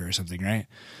factory worker or something, right?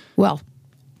 Well,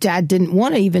 Dad didn't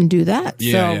want to even do that.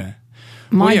 Yeah, so yeah.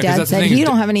 my dad said he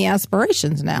don't have any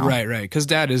aspirations now. Right, right. Because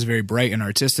Dad is very bright and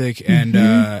artistic and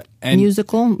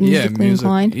musically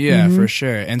inclined. Yeah, for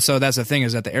sure. And so that's the thing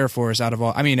is that the Air Force, out of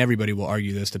all, I mean, everybody will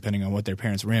argue this depending on what their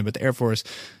parents ran, but the Air Force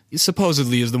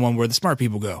supposedly is the one where the smart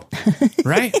people go,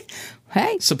 right?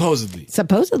 Hey,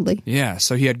 supposedly. Yeah.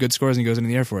 So he had good scores and he goes into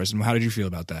the Air Force. And how did you feel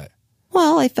about that?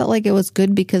 Well, I felt like it was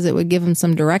good because it would give him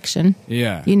some direction.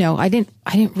 Yeah. You know, I didn't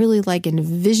really like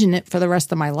envision it for the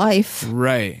rest of my life.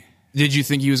 Right. Did you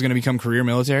think he was going to become career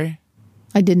military?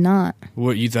 I did not.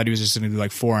 What, you thought he was just going to do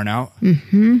like 4 and out?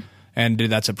 Mm-hmm. And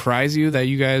did that surprise you that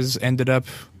you guys ended up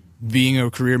being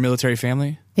a career military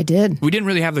family? It did. We didn't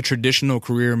really have the traditional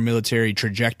career military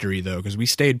trajectory, though, because we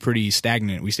stayed pretty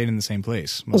stagnant. We stayed in the same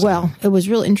place. Well, it was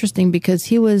real interesting because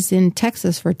he was in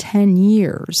Texas for 10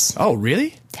 years. Oh,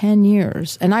 really? 10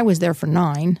 years. And I was there for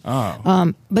 9.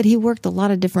 Oh. But he worked a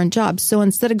lot of different jobs. So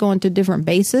instead of going to different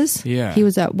bases, he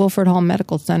was at Wilford Hall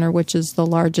Medical Center, which is the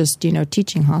largest,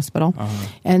 teaching hospital.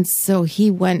 And so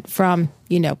he went from,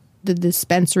 the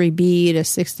dispensary B to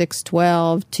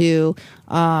 6612 to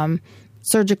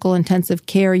surgical intensive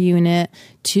care unit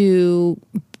to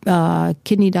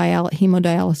kidney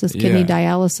dialysis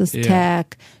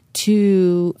tech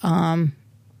to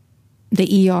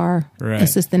the ER,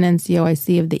 assistant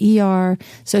NCOIC of the ER.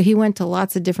 So he went to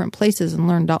lots of different places and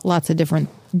learned lots of different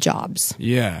jobs.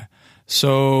 Yeah.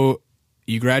 So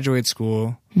you graduate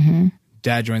school.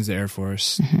 Dad joins the Air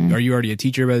Force. Are you already a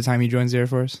teacher by the time he joins the Air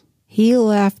Force? He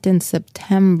left in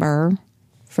September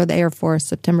for the Air Force,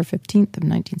 September 15th of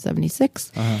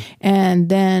 1976. And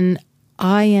then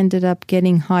I ended up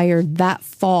getting hired that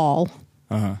fall.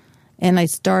 And I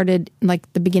started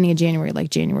like the beginning of January, like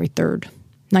January 3rd,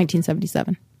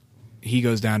 1977. He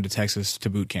goes down to Texas to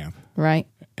boot camp. Right.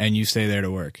 And you stay there to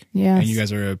work. Yes. And you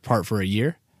guys are apart for a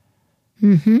year?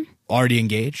 Already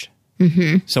engaged?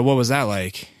 So what was that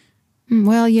like?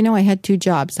 Well, I had 2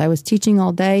 jobs. I was teaching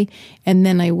all day, and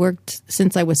then I worked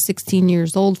since I was 16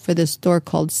 years old for this store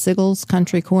called Siggles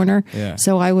Country Corner. Yeah.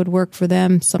 So I would work for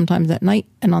them sometimes at night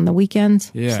and on the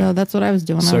weekends. Yeah. So that's what I was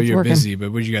doing. So I was you're working. busy,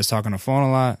 but would you guys talk on the phone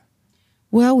a lot?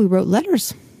 Well, we wrote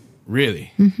letters.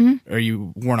 Really? Or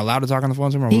you weren't allowed to talk on the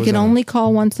phone to him? Or He could only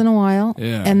call once in a while.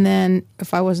 Yeah. And then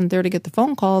if I wasn't there to get the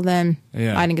phone call, then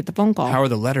I didn't get the phone call. How are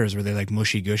the letters? Were they like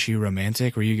mushy gushy,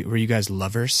 romantic? Were you guys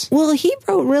lovers? Well, he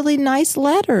wrote really nice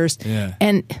letters. Yeah.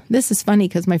 And this is funny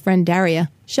because my friend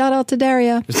Daria, shout out to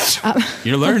Daria.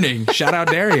 You're learning. Shout out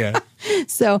Daria.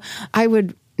 So I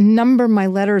would number my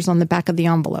letters on the back of the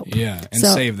envelope. Yeah, and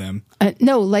save them.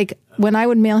 No, like when I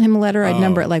would mail him a letter, I'd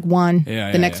number it like 1,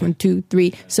 the next one 2,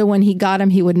 3. So when he got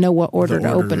them, he would know what order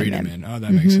to open them in. Oh,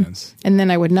 that makes sense. And then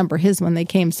I would number his when they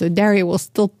came. So Daria will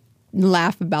still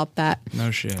laugh about that. No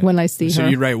shit. When I see her. So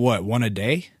you'd write what, 1 a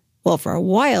day? Well, for a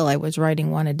while I was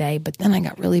writing one a day, but then I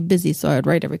got really busy, so I'd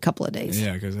write every couple of days.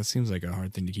 Yeah, because that seems like a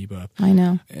hard thing to keep up. I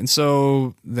know. And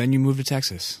so then you moved to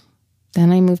Texas.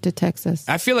 Then I moved to Texas.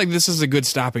 I feel like this is a good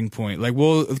stopping point. Like,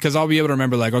 because I'll be able to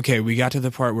remember, like, okay, we got to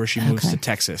the part where she moves to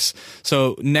Texas.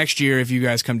 So next year, if you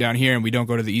guys come down here and we don't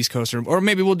go to the East Coast, or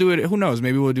maybe we'll do it, who knows,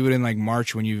 maybe we'll do it in like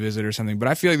March when you visit or something. But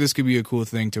I feel like this could be a cool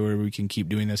thing to where we can keep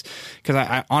doing this. Because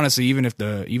I honestly, even if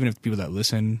the people that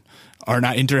listen are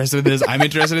not interested in this, I'm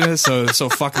interested in this. So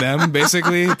fuck them,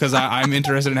 basically, because I'm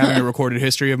interested in having a recorded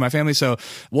history of my family. So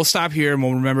we'll stop here and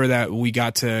we'll remember that we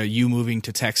got to you moving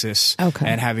to Texas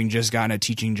and having just gotten a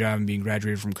teaching job and being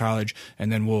graduated from college,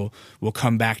 and then we'll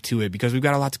come back to it because we've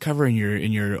got a lot to cover in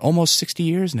your almost 60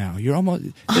 years now. You're almost.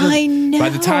 I know. By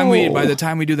the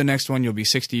time we do the next one, you'll be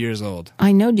 60 years old.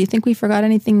 I know. Do you think we forgot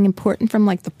anything important from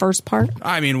like the first part?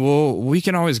 I mean, we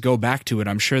can always go back to it.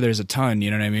 I'm sure there's a ton.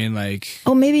 You know what I mean? Like,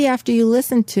 oh, maybe after you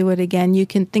listen to it again, you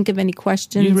can think of any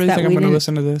questions. You really that think I'm going to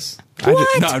listen to this?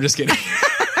 What? No, I'm just kidding.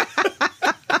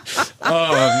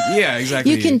 Yeah,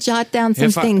 exactly. You can jot down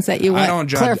some things that you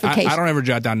want clarification. I don't ever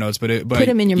jot down notes, but put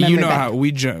them in your memory. You know how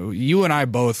you and I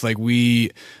both, like,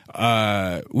 we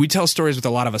tell stories with a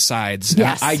lot of asides.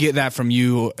 Yes. I get that from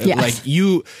you. Yes.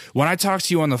 Like when I talk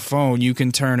to you on the phone, you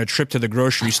can turn a trip to the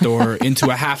grocery store into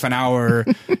a half an hour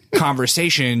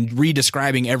conversation,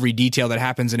 re-describing every detail that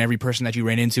happens and every person that you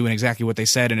ran into and exactly what they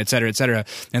said and et cetera, et cetera.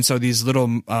 And so these little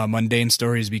mundane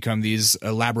stories become these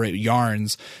elaborate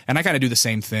yarns. And I kind of do the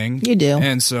same thing. You do.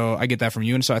 And so I get that from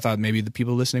you. And so I thought maybe the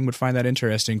people listening would find that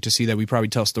interesting to see that we probably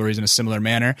tell stories in a similar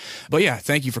manner. But yeah,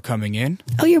 thank you for coming in.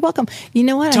 Oh, you're welcome. You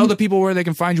know what? Tell the people where they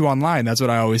can find you online. That's what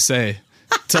I always say.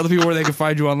 Tell the people where they can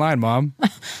find you online, Mom.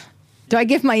 Do I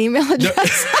give my email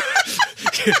address?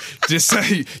 Just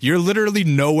say you're literally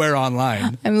nowhere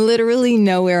online. I'm literally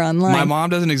nowhere online. My mom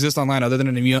doesn't exist online other than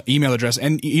an email address.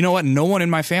 And you know what? No one in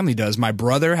my family does. My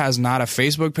brother has not a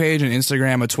Facebook page, an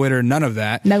Instagram, a Twitter, none of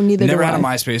that. No, neither Never do had I. a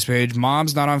MySpace page.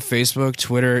 Mom's not on Facebook,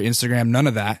 Twitter, Instagram, none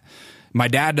of that. My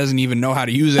dad doesn't even know how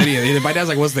to use any of it. My dad's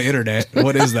like, what's the internet?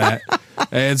 What is that?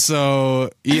 And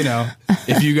so, you know,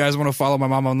 if you guys want to follow my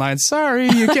mom online, sorry,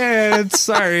 you can't.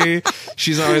 Sorry.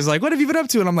 She's always like, what have you been up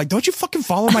to? And I'm like, don't you fucking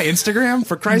follow my Instagram?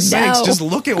 For Christ's sakes, just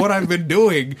look at what I've been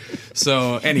doing.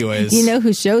 So anyways. You know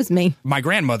who shows me? My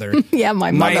grandmother. Yeah,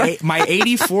 my mother. My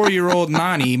 84-year-old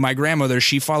Nani, my grandmother,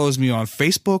 she follows me on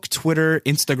Facebook, Twitter,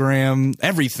 Instagram,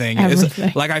 everything.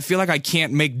 It's, like, I feel like I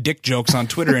can't make dick jokes on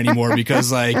Twitter anymore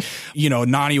because, like, you know,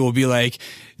 Nani will be like,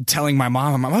 telling my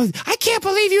mom, I can't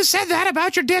believe you said that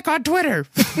about your dick on Twitter.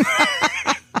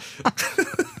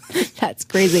 That's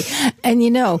crazy. And you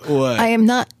know, what? I am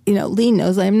not, you know, Lee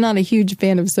knows I am not a huge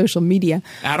fan of social media.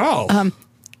 At all.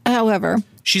 However.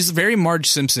 She's very Marge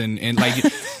Simpson and like...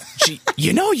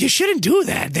 you know, you shouldn't do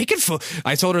that. They could.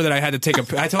 I told her that I had to take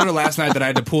I told her last night that I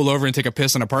had to pull over and take a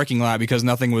piss in a parking lot because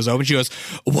nothing was open. She goes,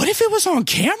 "What if it was on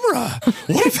camera?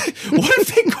 What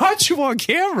if they caught you on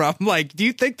camera?" I'm like, "Do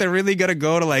you think they're really gonna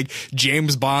go to like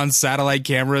James Bond satellite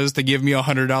cameras to give me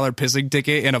 $100 pissing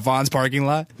ticket in a Vons parking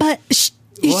lot?" But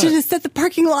you should have said the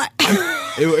parking lot.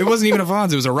 It wasn't even a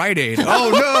Vons. It was a Rite Aid.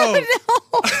 Oh no.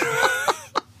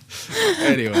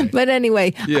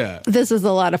 Anyway, yeah, this is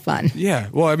a lot of fun. Yeah,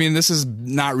 well, I mean, this is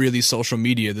not really social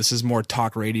media. This is more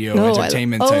talk radio,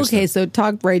 entertainment. Okay, so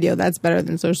talk radio, that's better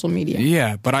than social media.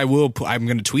 Yeah, but I'm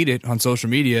going to tweet it on social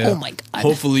media. Oh my God!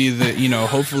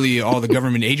 Hopefully all the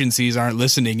government agencies aren't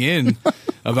listening in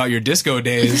about your disco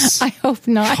days. I hope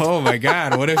not. Oh my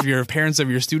God! What if your parents of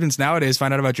your students nowadays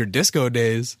find out about your disco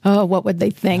days? Oh, what would they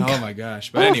think? Oh my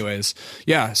gosh! But anyways,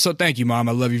 yeah. So thank you, Mom.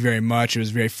 I love you very much. It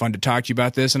was very fun to talk to you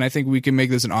about this, and I think we can make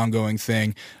this an ongoing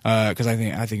thing because I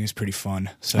think it's pretty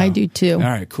fun. So I do too. All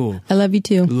right, cool. I love you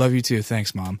too. Love you too.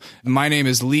 Thanks, Mom. My name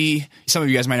is Lee. Some of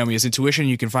you guys might know me as Intuition.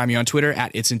 You can find me on Twitter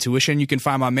at It's Intuition. You can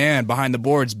find my man behind the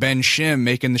boards, Ben Shim,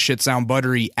 making the shit sound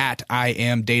buttery at I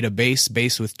Am Database,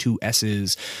 base with 2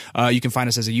 S's. You can find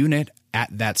us as a unit at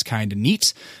That's Kinda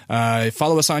Neat.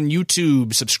 Follow us on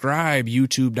YouTube. Subscribe,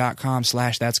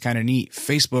 youtube.com/That's Kinda Neat,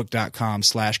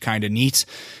 facebook.com/Kinda Neat.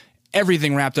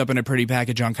 Everything wrapped up in a pretty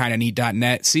package on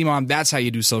kindaneat.net. See, Mom, that's how you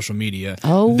do social media.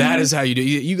 Oh. That is how you do.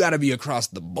 You got to be across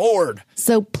the board.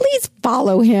 So please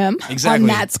follow him on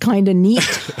That's Kinda Neat.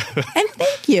 And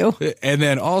thank you. And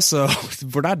then also,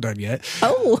 we're not done yet.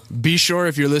 Oh. Be sure,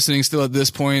 if you're listening still at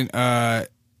this point,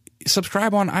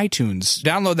 subscribe on iTunes.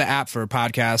 Download the app for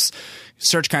podcasts.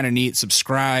 search Kinda Neat,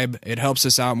 subscribe. It helps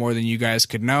us out more than you guys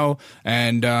could know,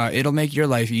 and it'll make your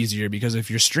life easier, because if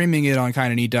you're streaming it on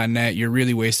kindaneat.net, you're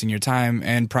really wasting your time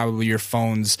and probably your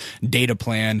phone's data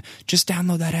plan. Just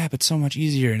download that app. It's so much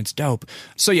easier and it's dope.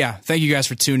 So yeah, thank you guys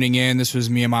for tuning in. This was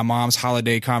me and my mom's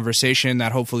holiday conversation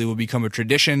that hopefully will become a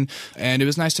tradition, and it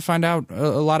was nice to find out a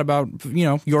lot about, you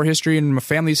know, your history and my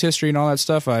family's history and all that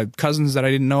stuff. Cousins that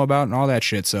I didn't know about and all that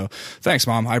shit. So thanks,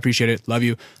 Mom. I appreciate it. Love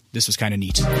you. This was Kinda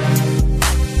Neat.